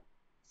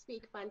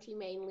speak Fanti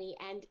mainly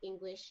and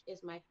English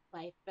is my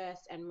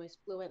first and most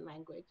fluent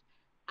language,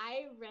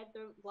 I read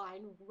the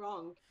line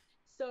wrong.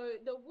 So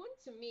the wound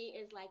to me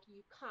is like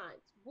you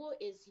can't. Wo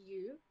is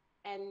you,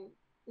 and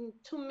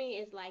to me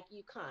is like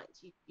you can't.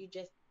 You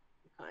just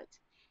you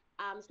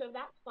can't. So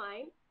that's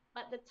fine.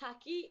 But the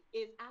taki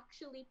is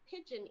actually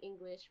pidgin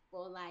English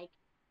for like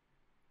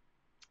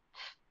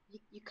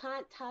you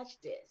can't touch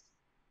this.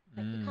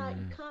 Like you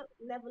Mm. can't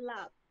level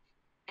up.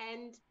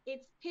 And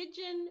it's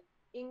pidgin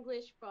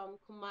English from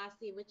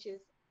Kumasi, which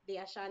is the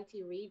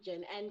Ashanti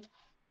region. And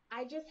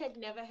I just had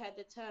never heard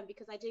the term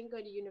because I didn't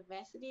go to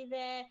university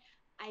there.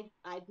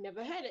 I'd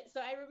never heard it. So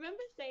I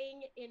remember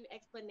saying in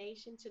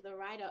explanation to the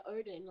writer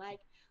Odin, like,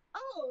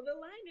 oh, the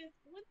line is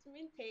what's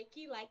min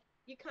takey, like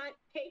you can't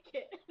take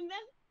it. And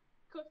then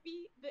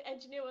Kofi, the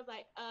engineer, was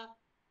like,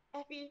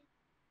 Effie,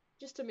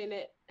 just a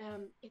minute,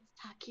 it's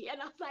tacky.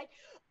 And I was like,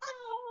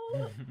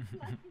 oh,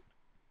 like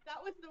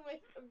that was the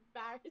most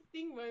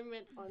embarrassing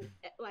moment on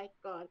like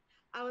God.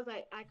 I was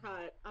like, I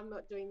can't, I'm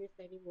not doing this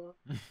anymore.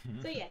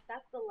 So yeah,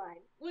 that's the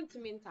line.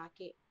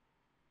 Wuntamintake.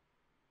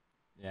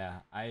 Yeah,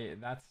 I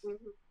that's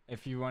Mm-hmm.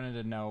 if you wanted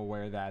to know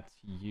where that's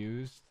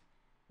used,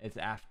 it's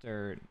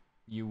after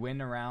you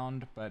win a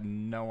round but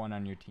no one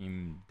on your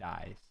team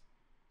dies.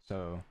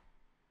 So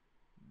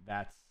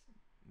that's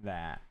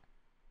that.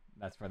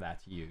 That's where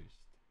that's used.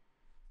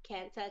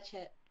 Can't touch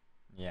it.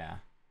 Yeah.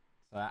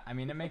 So I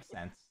mean it makes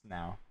sense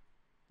now,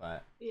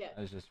 but Yeah.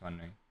 I was just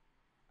wondering.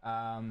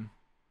 Um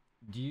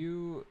do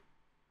you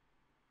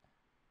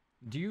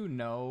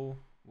know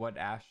what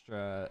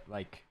Astra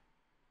like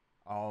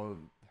all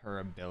her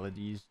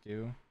abilities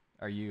do?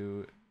 Are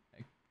you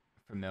like,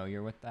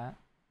 familiar with that?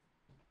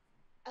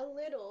 A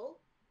little,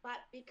 but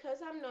because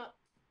I'm not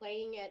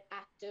playing it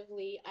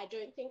actively, I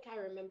don't think I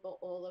remember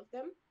all of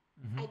them.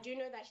 Mm-hmm. I do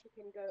know that she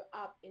can go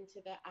up into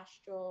the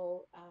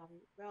astral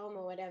realm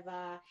or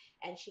whatever,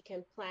 and she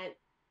can plant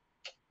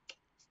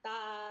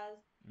stars,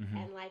 Mm-hmm.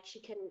 and like she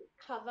can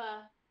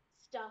cover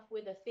stuff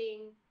with a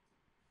thing,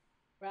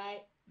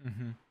 right?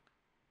 Mm-hmm.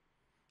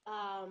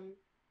 Um,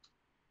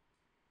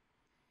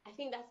 I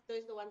think that's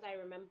those are the ones I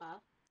remember.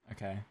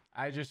 Okay.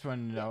 I just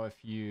want to Yeah. know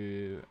if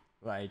you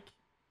like.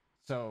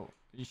 So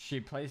she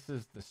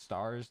places the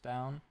stars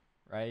down,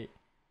 right?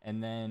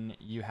 And then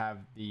you have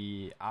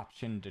the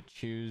option to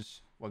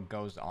choose what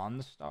goes on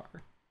the star.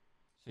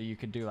 So you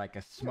could do like a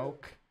Hmm.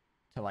 smoke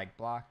to like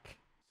block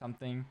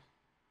something.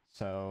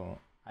 So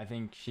I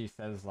think she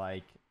says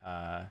like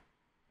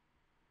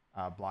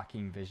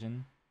blocking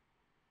vision.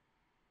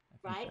 I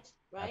think Right,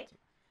 right.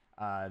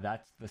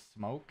 that's the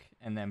smoke,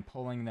 and then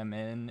pulling them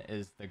in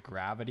is the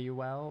gravity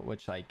well,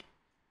 which like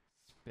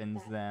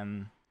spins That.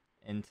 them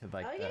into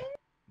like Oh yeah,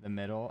 the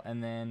middle,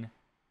 and then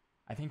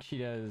I think she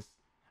does.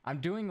 I'm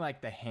doing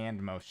like the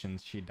hand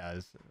motions she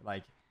does,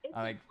 like it's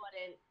uh, like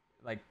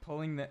important.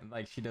 pulling the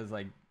like she does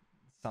like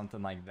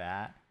something like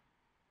that,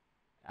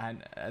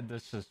 and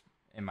that's just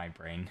in my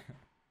brain.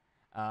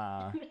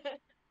 uh,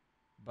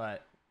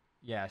 but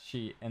yeah,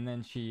 she and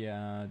then she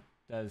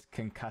does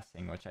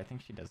concussing, which I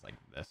think she does like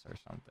this or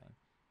something.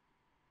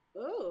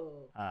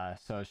 Oh.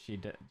 So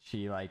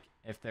she like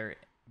if they're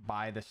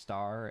by the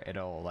star,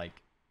 it'll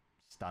like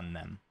stun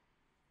them.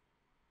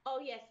 Oh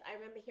yes, I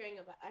remember hearing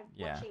about. I'm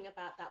Yeah, watching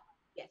about that one.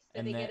 Yes, so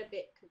and they then get a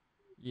bit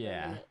confused for a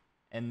yeah, minute.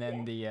 and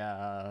then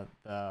Yeah.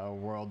 the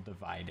world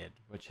divided,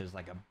 which is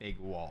like a big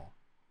wall.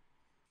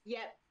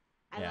 Yep.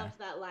 I Yeah. loved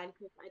that line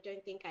because I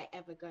don't think I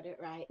ever got it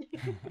right.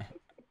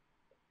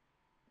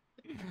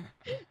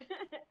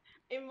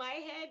 In my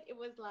head, it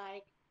was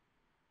like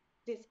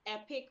this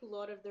epic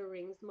Lord of the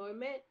Rings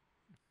moment,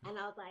 and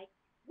I was like,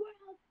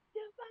 "World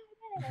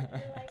divided," and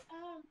they're like,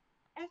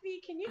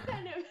 Effie, can you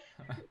kind of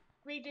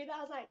redo that?"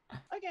 I was like,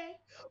 "Okay,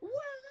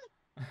 world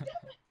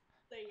divided."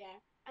 So yeah,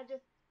 I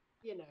just,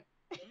 you know.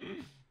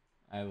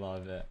 I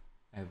love it.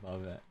 I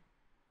love it.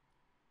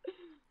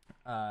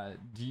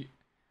 Do you,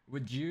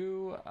 would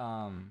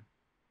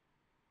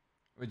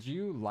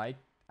you like?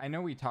 I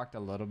know we talked a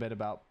little bit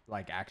about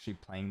like actually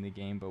playing the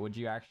game, but would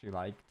you actually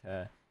like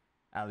to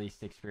at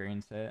least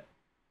experience it?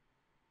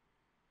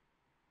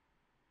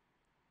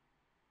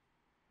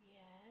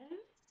 Yes.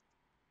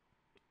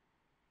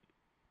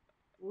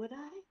 Would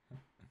I?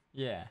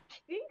 Yeah. I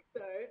think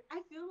so.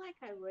 I feel like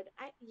I would.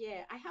 I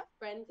have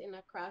friends in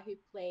Accra who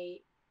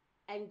play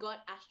and got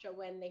Astra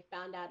when they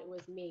found out it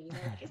was me.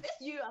 They're like, "Is this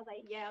you?" I was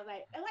like, "Yeah." I was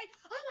like, "They're like,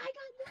 oh my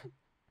god, yes!"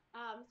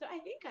 So I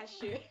think I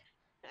should.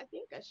 I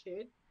think I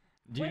should.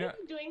 Do you When are know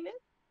you doing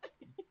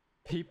this?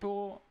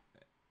 people?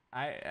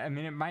 I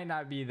mean, it might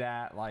not be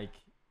that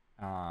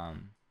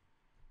um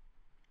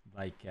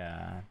like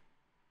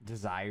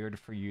desired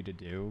for you to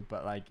do,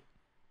 but like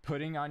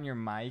putting on your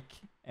mic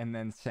and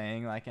then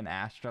saying like an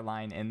Astra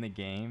line in the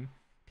game,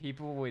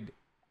 people would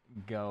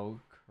go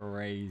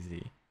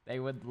crazy. They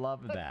would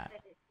love that.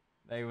 Okay.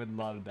 They would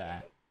love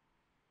that. Okay.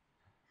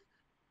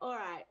 All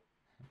right.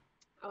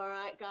 All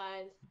right,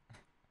 guys.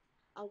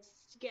 I'll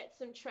just get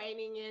some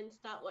training in,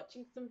 start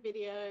watching some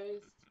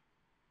videos.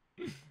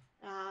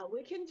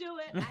 We can do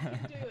it. I can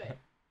do it.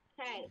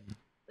 Okay,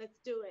 let's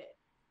do it.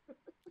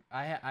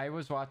 I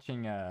was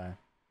watching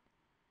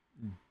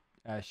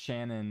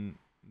Shannon,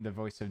 the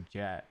voice of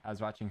Jet. I was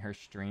watching her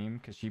stream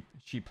because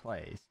she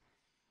plays.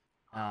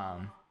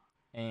 Um,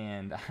 Oh,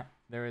 and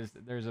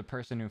there's a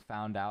person who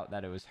found out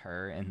that it was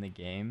her in the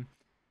game,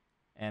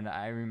 and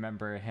I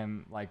remember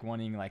him like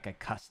wanting like a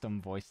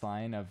custom voice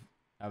line of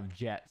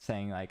Jet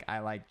saying like I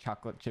like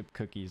chocolate chip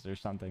cookies or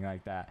something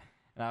like that,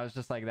 and I was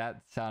just like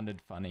that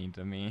sounded funny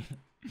to me,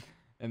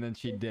 and then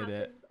she this did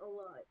it. happens a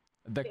lot.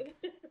 The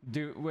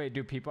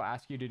do people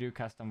ask you to do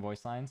custom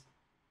voice lines?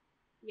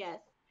 Yes.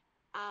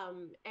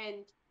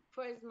 And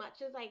for as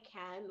much as I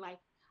can, like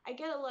I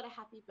get a lot of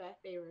happy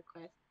birthday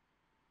requests,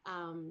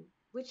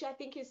 which I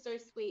think is so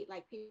sweet.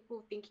 Like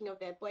people thinking of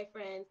their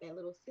boyfriends, their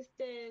little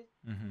sisters,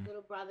 Mm-hmm.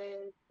 little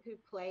brothers who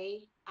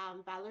play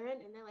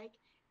Valorant, and they're like,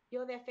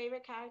 "You're their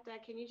favorite character.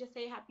 Can you just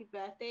say happy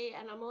birthday?"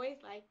 And I'm always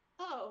like,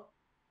 "Oh,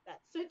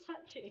 that's so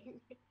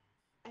touching."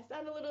 I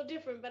sound a little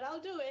different, but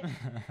I'll do it.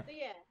 So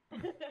yeah.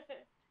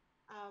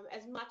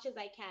 As much as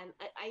I can.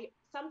 I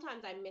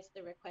sometimes I miss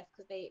the request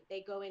because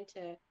they go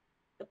into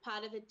the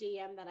part of the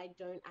DM that I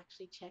don't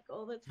actually check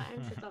all the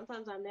time. So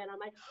sometimes I'm there and I'm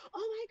like,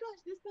 oh my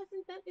gosh, this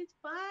person sent this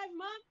 5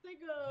 months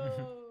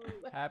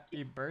ago.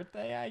 Happy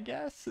birthday, I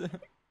guess.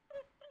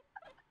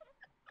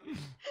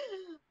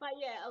 But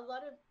yeah, a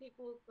lot of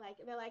people like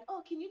they're like,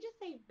 oh, can you just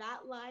say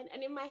that line?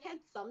 And in my head,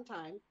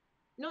 sometimes,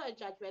 not a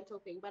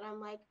judgmental thing, but I'm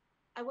like,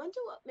 I wonder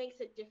what makes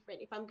it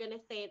different if I'm gonna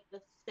say it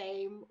the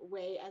same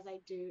way as I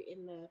do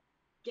in the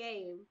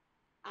game.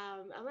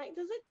 I'm like,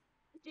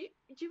 do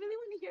you really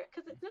want to hear it?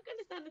 Because it's not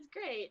gonna sound as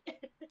great.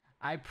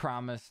 I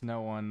promise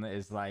no one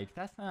is like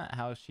that's not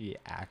how she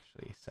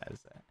actually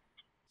says it.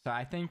 So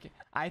I think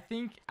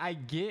I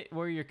get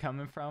where you're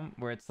coming from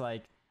where it's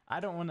like I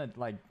don't want to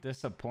like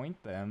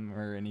disappoint them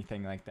or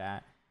anything like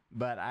that,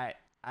 but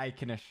I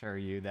can assure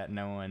you that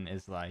no one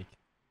is like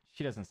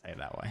she doesn't say it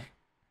that way.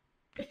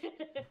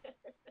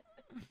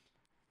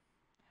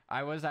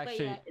 I was But yeah,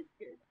 actually it's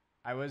good.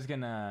 I was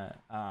gonna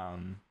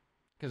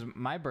cuz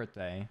my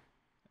birthday,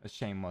 a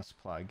shameless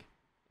plug,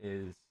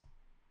 is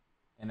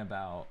in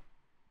about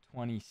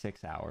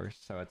 26 hours.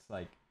 So it's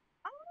like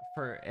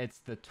it's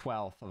the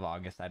 12th of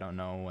August. I don't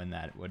know when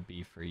that would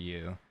be for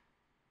you.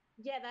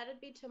 Yeah, that'd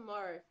be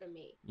tomorrow for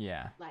me.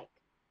 Yeah. Like,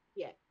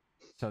 yeah.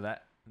 So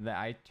that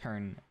I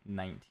turn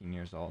 19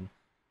 years old.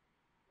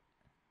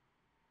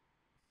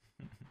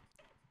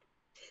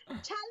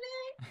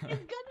 Charlie,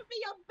 it's gonna be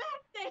your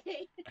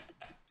birthday.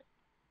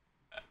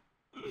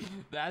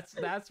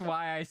 That's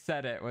why I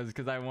said it was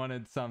because I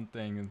wanted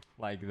something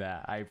like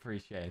that. I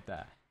appreciate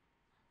that.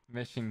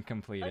 Mission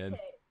completed.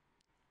 Okay,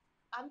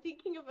 I'm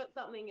thinking about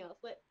something else.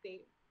 Let's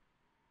see.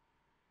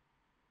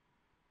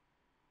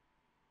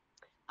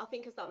 I'll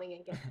think of something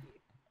and get to you.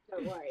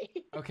 Don't worry.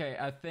 Okay,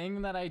 a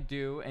thing that I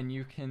do, and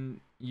you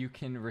can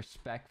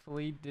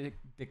respectfully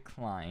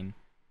decline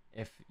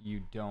if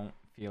you don't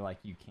feel like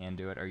you can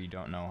do it or you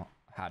don't know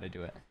how to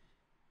do it.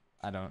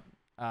 I don't.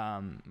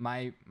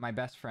 My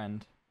best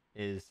friend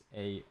is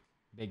a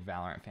big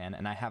Valorant fan,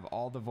 and I have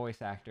all the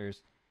voice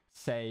actors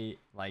say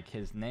like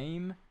his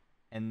name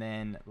and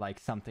then like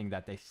something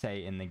that they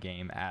say in the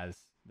game as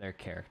their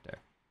character.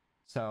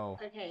 So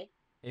Okay.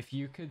 if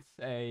you could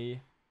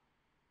say,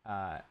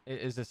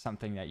 is this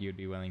something that you'd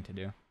be willing to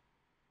do?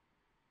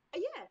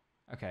 Yeah,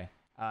 Okay.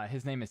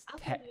 His name is I'll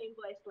send an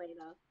invoice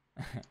later.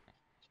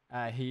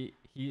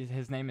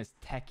 his name is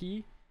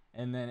Techie,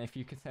 and then if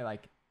you could say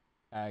like,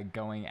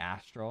 going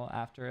astral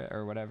after it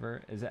or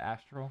whatever, is it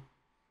astral?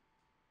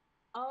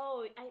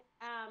 Oh,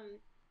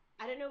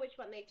 I don't know which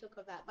one they took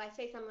of that, but I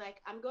say something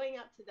like, "I'm going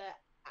up to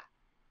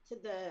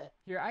the."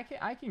 Here,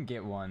 I can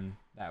get one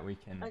that we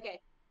can. Okay.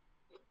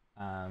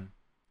 Um.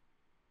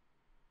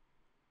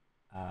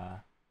 Uh.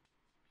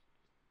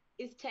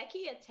 Is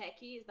Techie a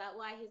techie? Is that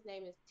why his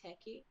name is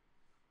Techie?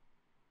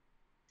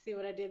 See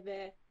what I did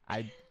there?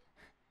 I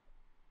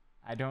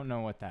I don't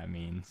know what that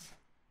means.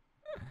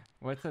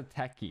 What's a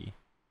techie?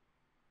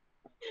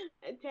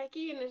 A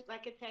techie and it's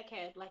like a tech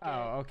head, like a.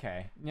 Oh,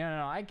 okay. No,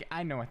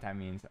 I know what that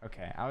means.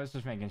 Okay, I was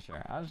just making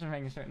sure. I was just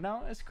making sure.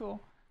 No, it's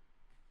cool.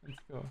 It's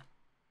cool.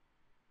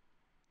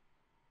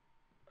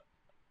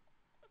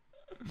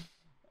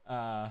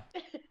 Uh,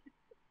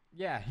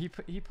 yeah, he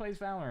plays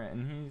Valorant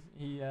and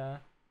he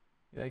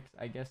likes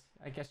I guess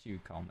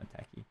you'd call him a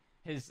techie.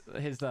 His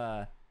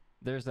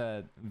there's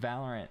a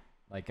Valorant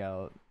like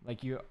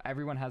you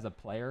everyone has a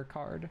player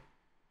card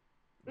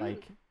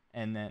like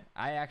And then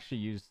I actually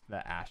used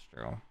the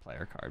Astro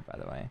player card, by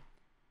the way,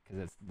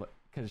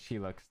 because she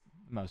looks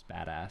most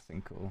badass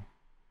and cool.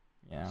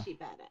 Yeah. She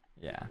badass.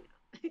 Yeah.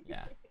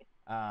 Yeah.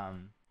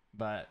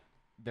 But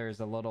there's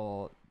a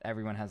little.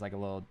 Everyone has like a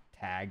little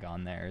tag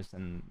on theirs,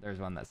 and there's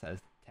one that says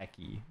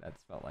Techie.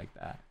 That's spelled like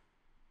that.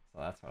 So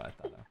that's what I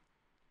thought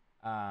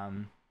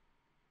of.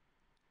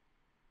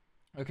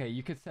 Okay,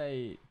 you could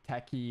say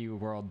Techie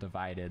World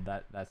Divided.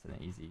 That's an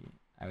easy.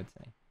 I would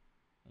say,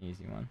 an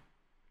easy one.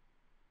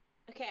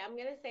 Okay, I'm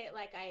gonna say it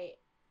like I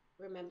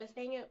remember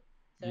saying it.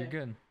 So You're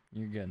good.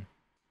 You're good.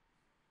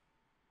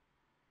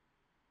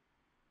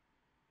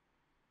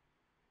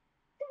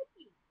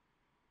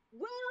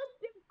 world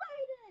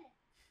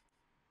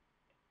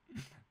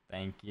divided.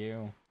 Thank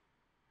you.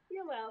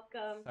 You're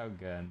welcome. So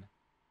good.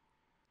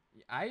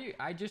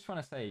 I just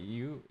want to say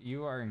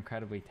you are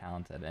incredibly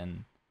talented,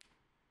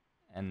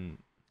 and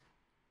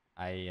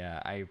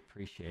I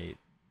appreciate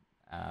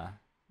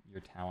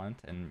your talent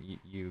and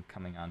you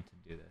coming on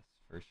to do this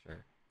for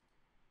sure.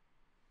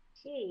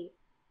 Gee,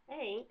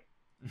 thanks.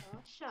 Oh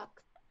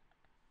shucks.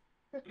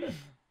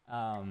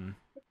 um,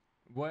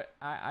 what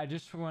I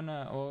just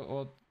wanna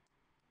we'll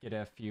get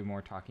a few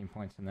more talking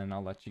points and then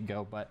I'll let you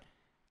go. But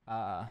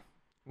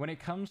when it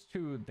comes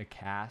to the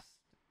cast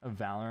of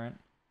Valorant,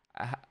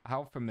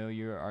 how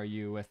familiar are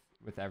you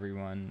with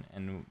everyone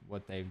and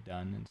what they've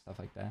done and stuff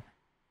like that?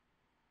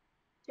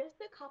 Just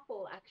a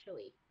couple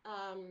actually.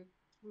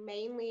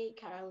 Mainly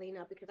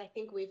Carolina because I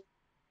think we've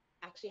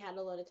actually had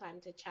a lot of time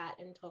to chat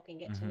and talk and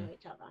get to Mm-hmm. know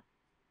each other.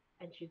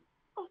 And she's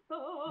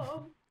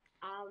awesome.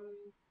 Um,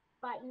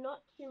 but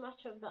not too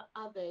much of the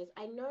others.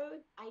 I know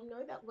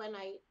that when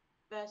I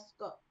first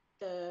got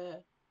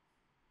the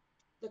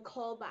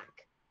call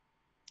back,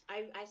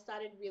 I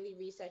started really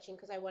researching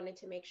because I wanted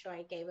to make sure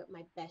I gave it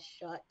my best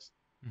shot.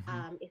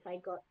 Mm-hmm. If I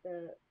got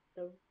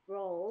the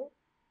role.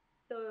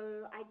 So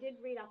I did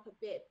read up a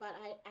bit, but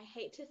I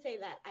hate to say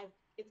that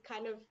it's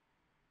kind of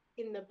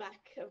in the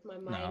back of my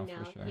No, mind for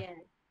now. sure. Yeah.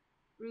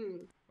 Mm.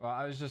 Well,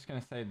 I was just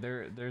gonna say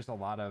there's a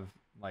lot of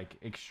like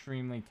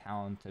extremely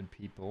talented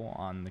people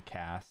on the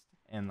cast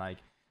and like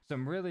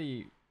some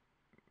really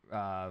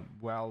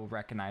well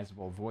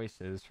recognizable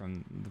voices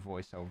from the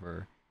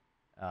voiceover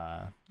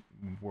uh,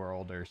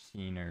 world or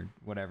scene or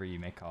whatever you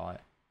may call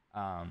it.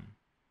 Um,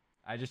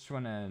 I just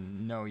want to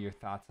know your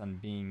thoughts on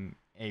being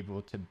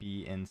able to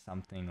be in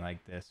something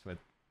like this with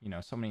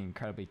so many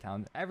incredibly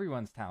talented.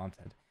 Everyone's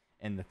talented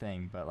in the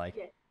thing, but like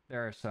Yeah.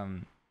 there are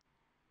some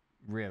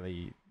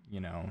really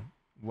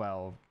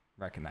well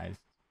recognized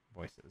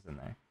voices in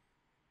there.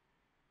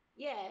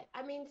 Yeah.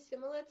 I mean,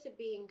 similar to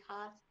being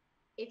cast,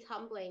 it's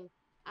humbling.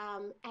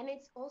 And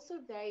it's also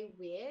very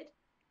weird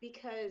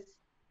because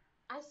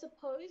I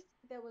suppose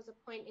there was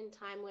a point in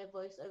time where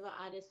voiceover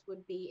artists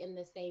would be in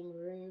the same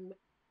room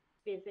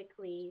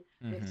physically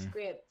with Mm-hmm.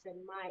 scripts and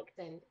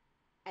mics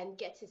and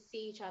get to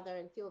see each other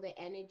and feel the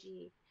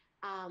energy.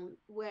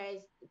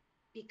 Whereas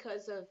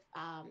because of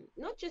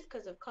not just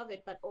because of COVID,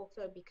 but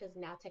also because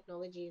now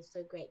technology is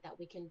so great that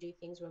we can do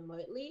things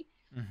remotely,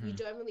 you Mm-hmm.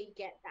 don't really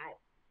get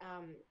that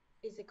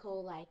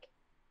physical like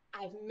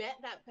I've met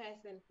that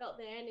person, felt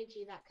their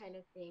energy, that kind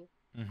of thing.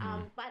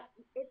 Mm-hmm. But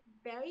it's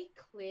very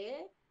clear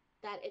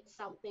that it's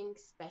something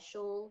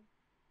special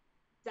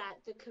that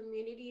the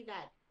community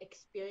that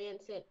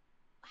experience it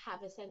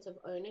have a sense of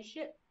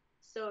ownership.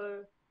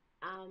 So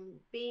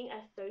being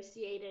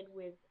associated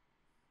with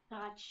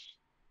such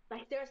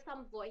like there are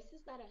some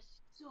voices that are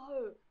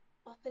so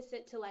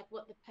opposite to like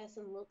what the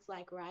person looks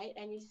like, right?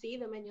 And you see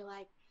them and you're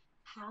like,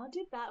 how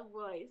did that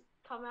voice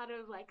come out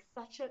of like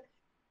such a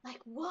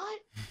like what?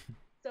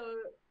 So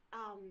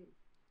um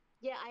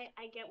yeah,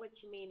 I get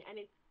what you mean, and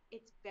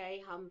it's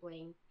very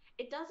humbling.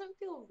 It doesn't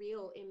feel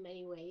real in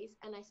many ways,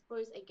 and I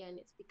suppose again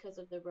it's because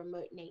of the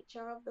remote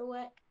nature of the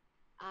work.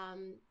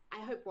 I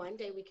hope one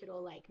day we could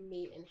all like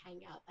meet and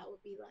hang out. That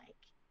would be like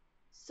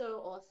so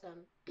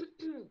awesome.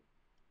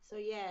 So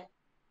yeah,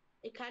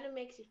 it kind of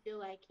makes you feel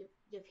like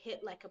you've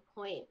hit like a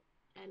point,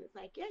 and it's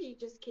like yeah, you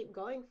just keep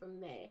going from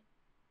there.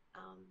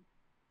 Um,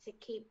 to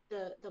keep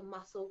the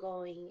muscle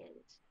going and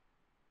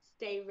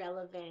stay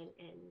relevant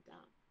and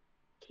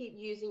keep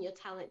using your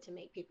talent to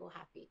make people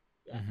happy.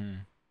 Yeah.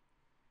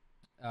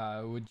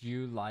 Mm-hmm. Would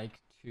you like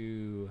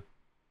to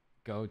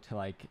go to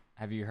like?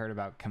 Have you heard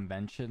about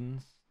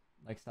conventions,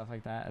 like stuff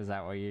like that? Is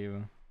that what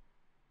you?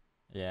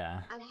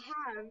 Yeah. I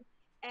have.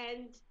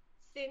 And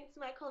since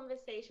my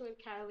conversation with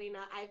Carolina,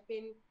 I've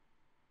been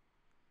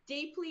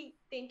deeply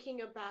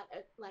thinking about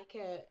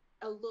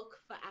a look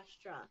for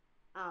Astra.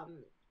 Um,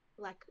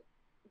 like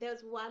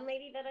there's one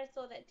lady that I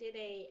saw that did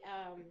a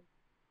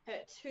her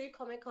two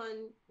Comic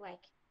Con like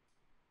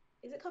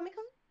is it Comic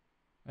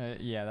Con?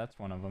 Yeah, that's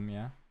one of them.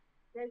 Yeah.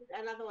 There's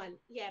another one.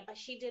 Yeah, but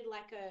she did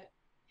like a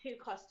two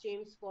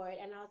costumes for it,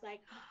 and I was like,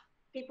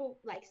 people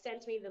like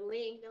sent me the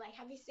link. They're like,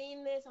 "Have you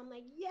seen this?" I'm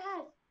like,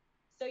 "Yes."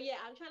 So yeah,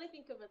 I'm trying to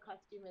think of a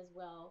costume as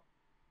well.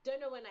 Don't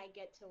know when I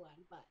get to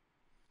one, but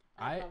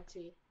I'd I love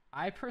to.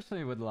 I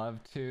personally would love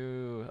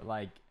to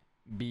like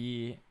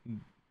be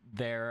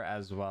there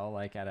as well,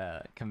 like at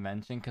a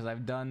convention, because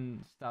I've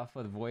done stuff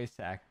with voice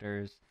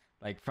actors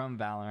like from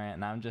Valorant,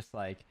 and I'm just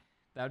like,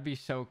 that would be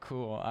so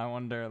cool. I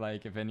wonder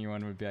like if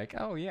anyone would be like,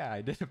 oh yeah,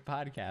 I did a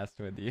podcast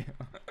with you.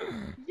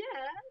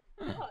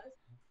 Yeah, of course.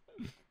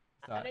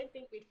 I So don't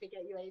think we'd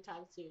forget you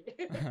anytime soon.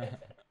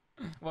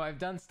 well, I've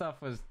done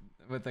stuff with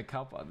a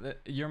couple.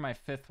 You're my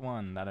fifth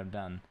one that I've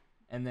done,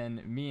 and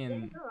then me Yeah,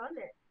 and you're on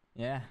it.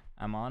 yeah,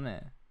 I'm on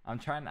it. I'm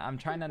trying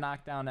to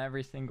knock down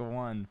every single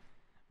one,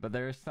 but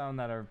there's some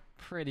that are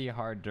pretty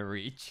hard to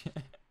reach.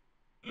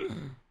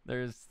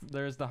 there's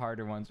the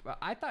harder ones. But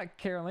I thought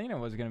Carolina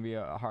was gonna be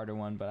a harder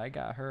one, but I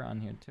got her on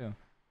here too.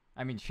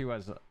 I mean, she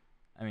was.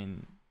 I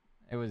mean,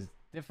 it was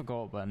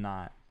difficult, but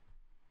not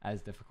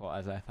as difficult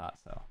as I thought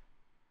so.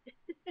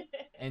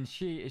 And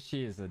she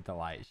is a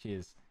delight. She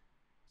is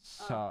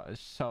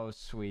so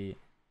sweet.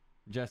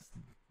 Just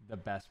the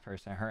best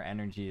person. Her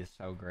energy is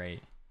so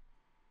great.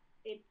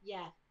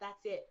 Yeah,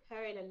 that's it.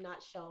 Her in a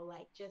nutshell,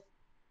 like just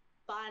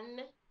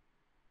fun,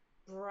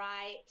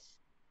 bright,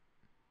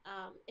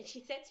 and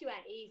she sets you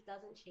at ease,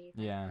 doesn't she?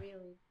 Like Yeah.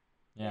 really.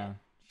 Yeah.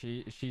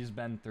 She's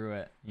been through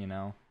it, you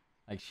know.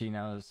 Like she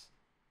knows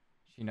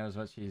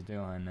what she's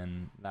doing,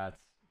 and that's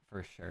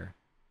for sure.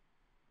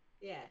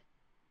 Yeah.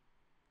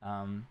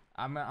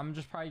 I'm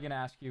just probably gonna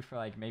ask you for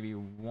like maybe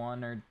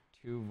one or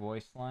two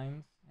voice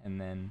lines, and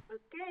then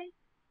Okay.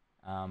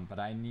 but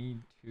I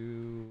need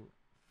to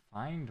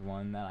find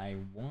one that I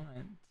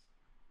want.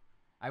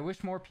 I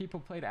wish more people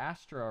played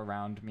Astra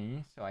around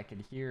me so I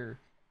could hear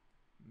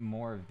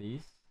more of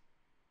these.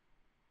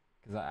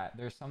 Because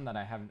there's some that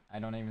I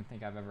don't even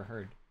think I've ever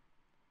heard.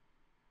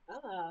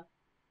 Ah.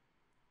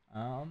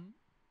 Um,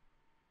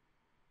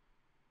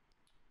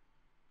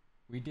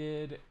 we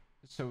did.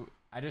 So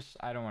I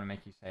don't want to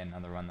make you say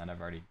another one that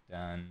I've already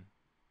done.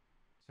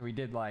 So we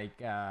did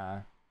like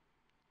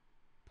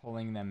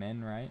pulling them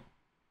in, right?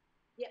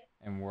 Yep.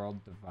 And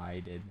World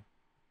Divided.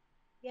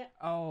 Yep.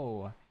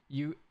 Oh,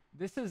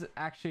 this is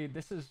Astra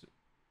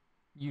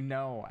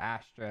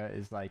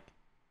is like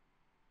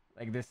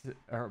this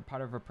or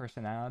part of her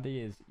personality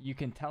is you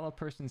can tell a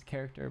person's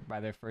character by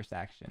their first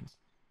actions.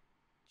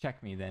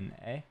 Check me then,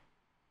 eh?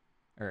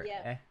 Or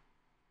Yep. eh?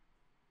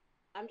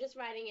 I'm just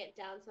writing it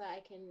down so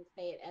I can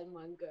say it in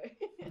one go.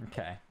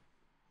 Okay.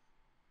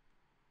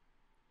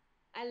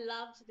 I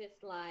loved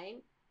this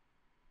line.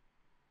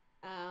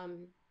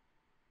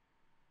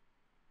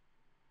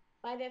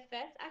 By their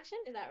first action,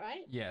 is that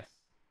right? Yes.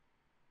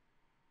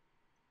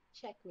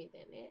 Check me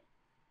then, eh?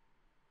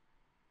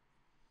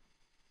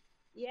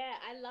 Yeah,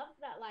 I love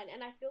that line,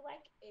 and I feel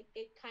like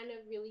it kind of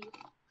really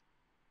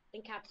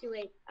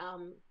encapsulates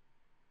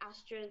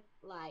Astra's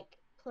like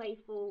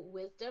playful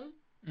wisdom.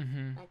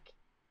 Mm-hmm. Like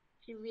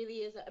she really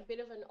is a bit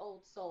of an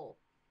old soul,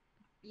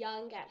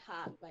 young at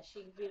heart, but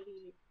she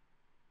really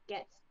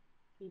gets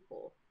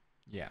people.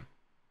 Yeah.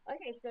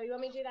 Okay, so you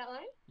want me to do that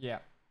line? Yeah.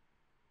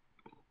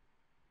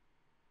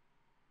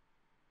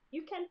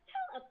 You can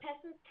tell a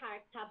person's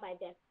character by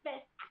their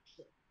first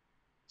action.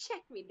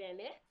 Check me then,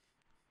 eh?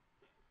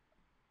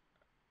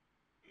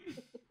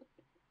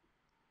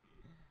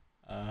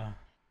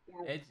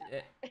 It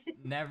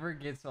never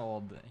gets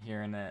old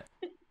hearing it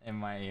in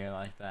my ear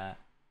like that.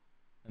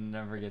 It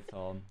never gets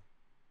old.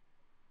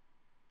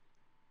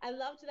 I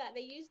loved that.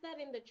 They used that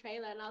in the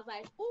trailer, and I was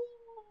like,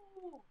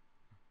 ooh.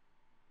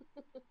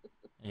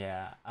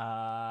 Yeah.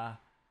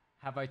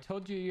 Have I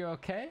told you you're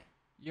okay?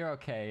 You're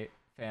okay,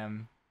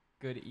 fam.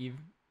 Good eve.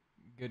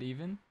 Good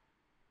even.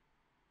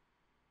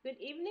 Good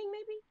evening,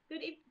 maybe?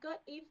 Good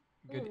eve.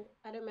 Good.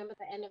 I don't remember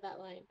the end of that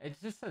line. It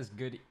just says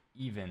good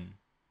even.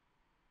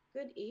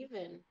 Good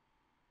even.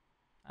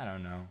 I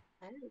don't know.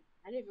 I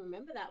don't even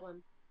remember that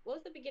one. What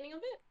was the beginning of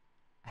it?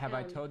 Have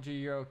I told you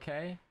you're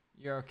okay?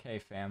 You're okay,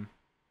 fam.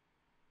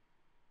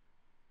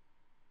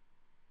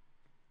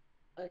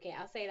 Okay,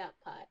 I'll say that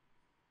part.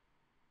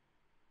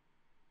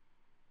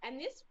 And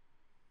this,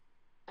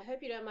 I hope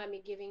you don't mind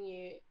me giving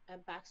you a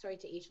backstory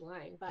to each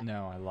line, but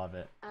no, I love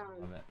it. I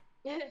love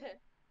it.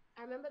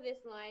 I remember this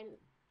line.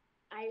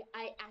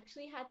 I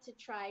actually had to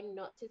try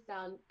not to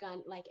sound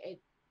like a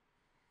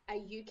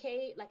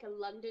UK, like a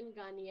London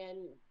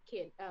Ghanaian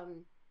kid.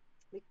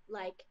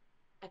 Like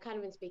I can't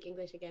even speak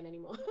English again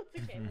anymore.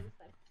 Okay, let me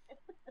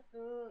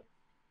start.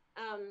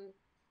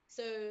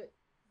 So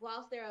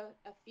whilst there are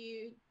a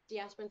few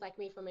diasporans like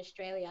me from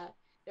Australia,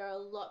 there are a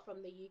lot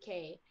from the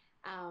UK.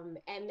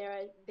 And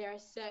there are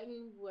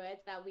certain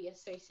words that we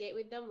associate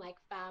with them, like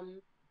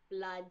fam,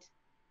 blood,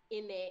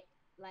 innit.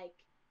 Like,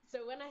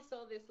 so when I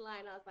saw this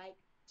line, I was like,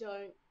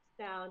 don't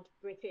sound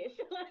British.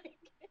 Like,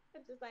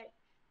 just like,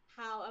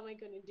 how am I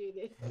going to do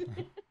this?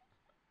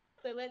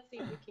 So let's see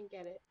if we can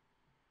get it.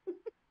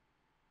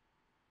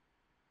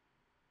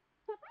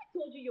 So I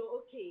told you you're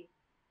okay.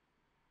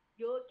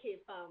 You're okay,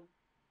 fam.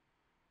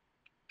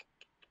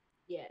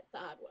 Yeah, it's a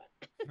hard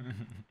one.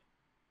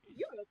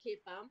 You're okay,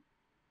 fam.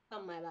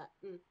 Something like that.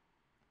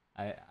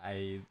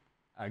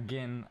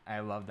 I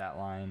love that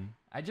line.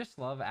 I just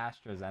love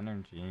Astra's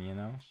energy, you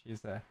know?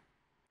 She's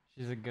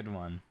a good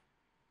one.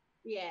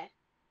 Yeah.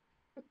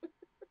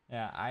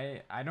 Yeah,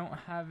 I don't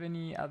have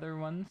any other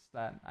ones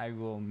that I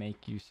will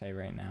make you say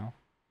right now.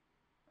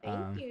 Thank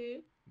Um,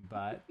 you.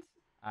 but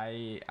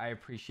I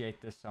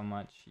appreciate this so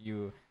much.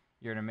 You're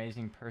an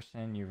amazing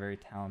person. You're very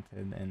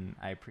talented, and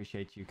I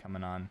appreciate you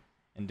coming on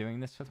and doing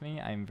this with me.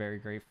 I'm very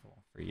grateful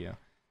for you.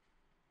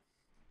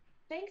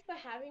 Thanks for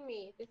having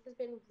me. This has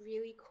been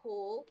really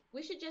cool.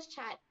 We should just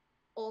chat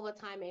all the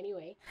time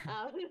anyway.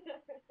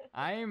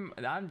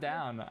 I'm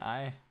down.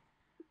 I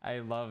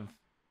love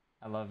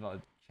I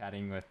love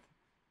chatting with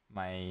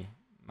my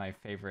my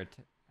favorite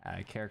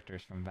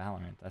characters from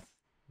Valorant. That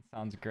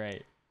sounds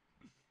great.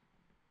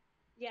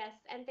 Yes,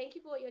 and thank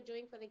you for what you're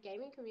doing for the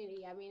gaming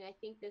community. I mean, I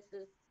think this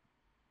is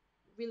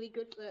really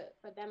good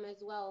for them as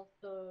well.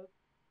 So,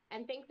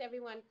 and thanks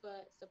everyone for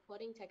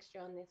supporting Texture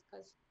on this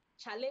because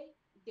Chale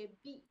de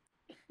beat.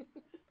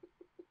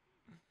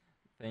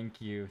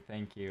 Thank you,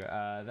 thank you.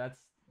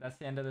 That's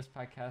the end of this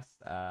podcast.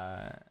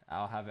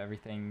 I'll have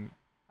everything,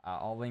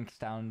 all links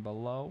down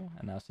below,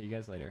 and I'll see you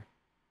guys later.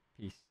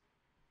 Peace.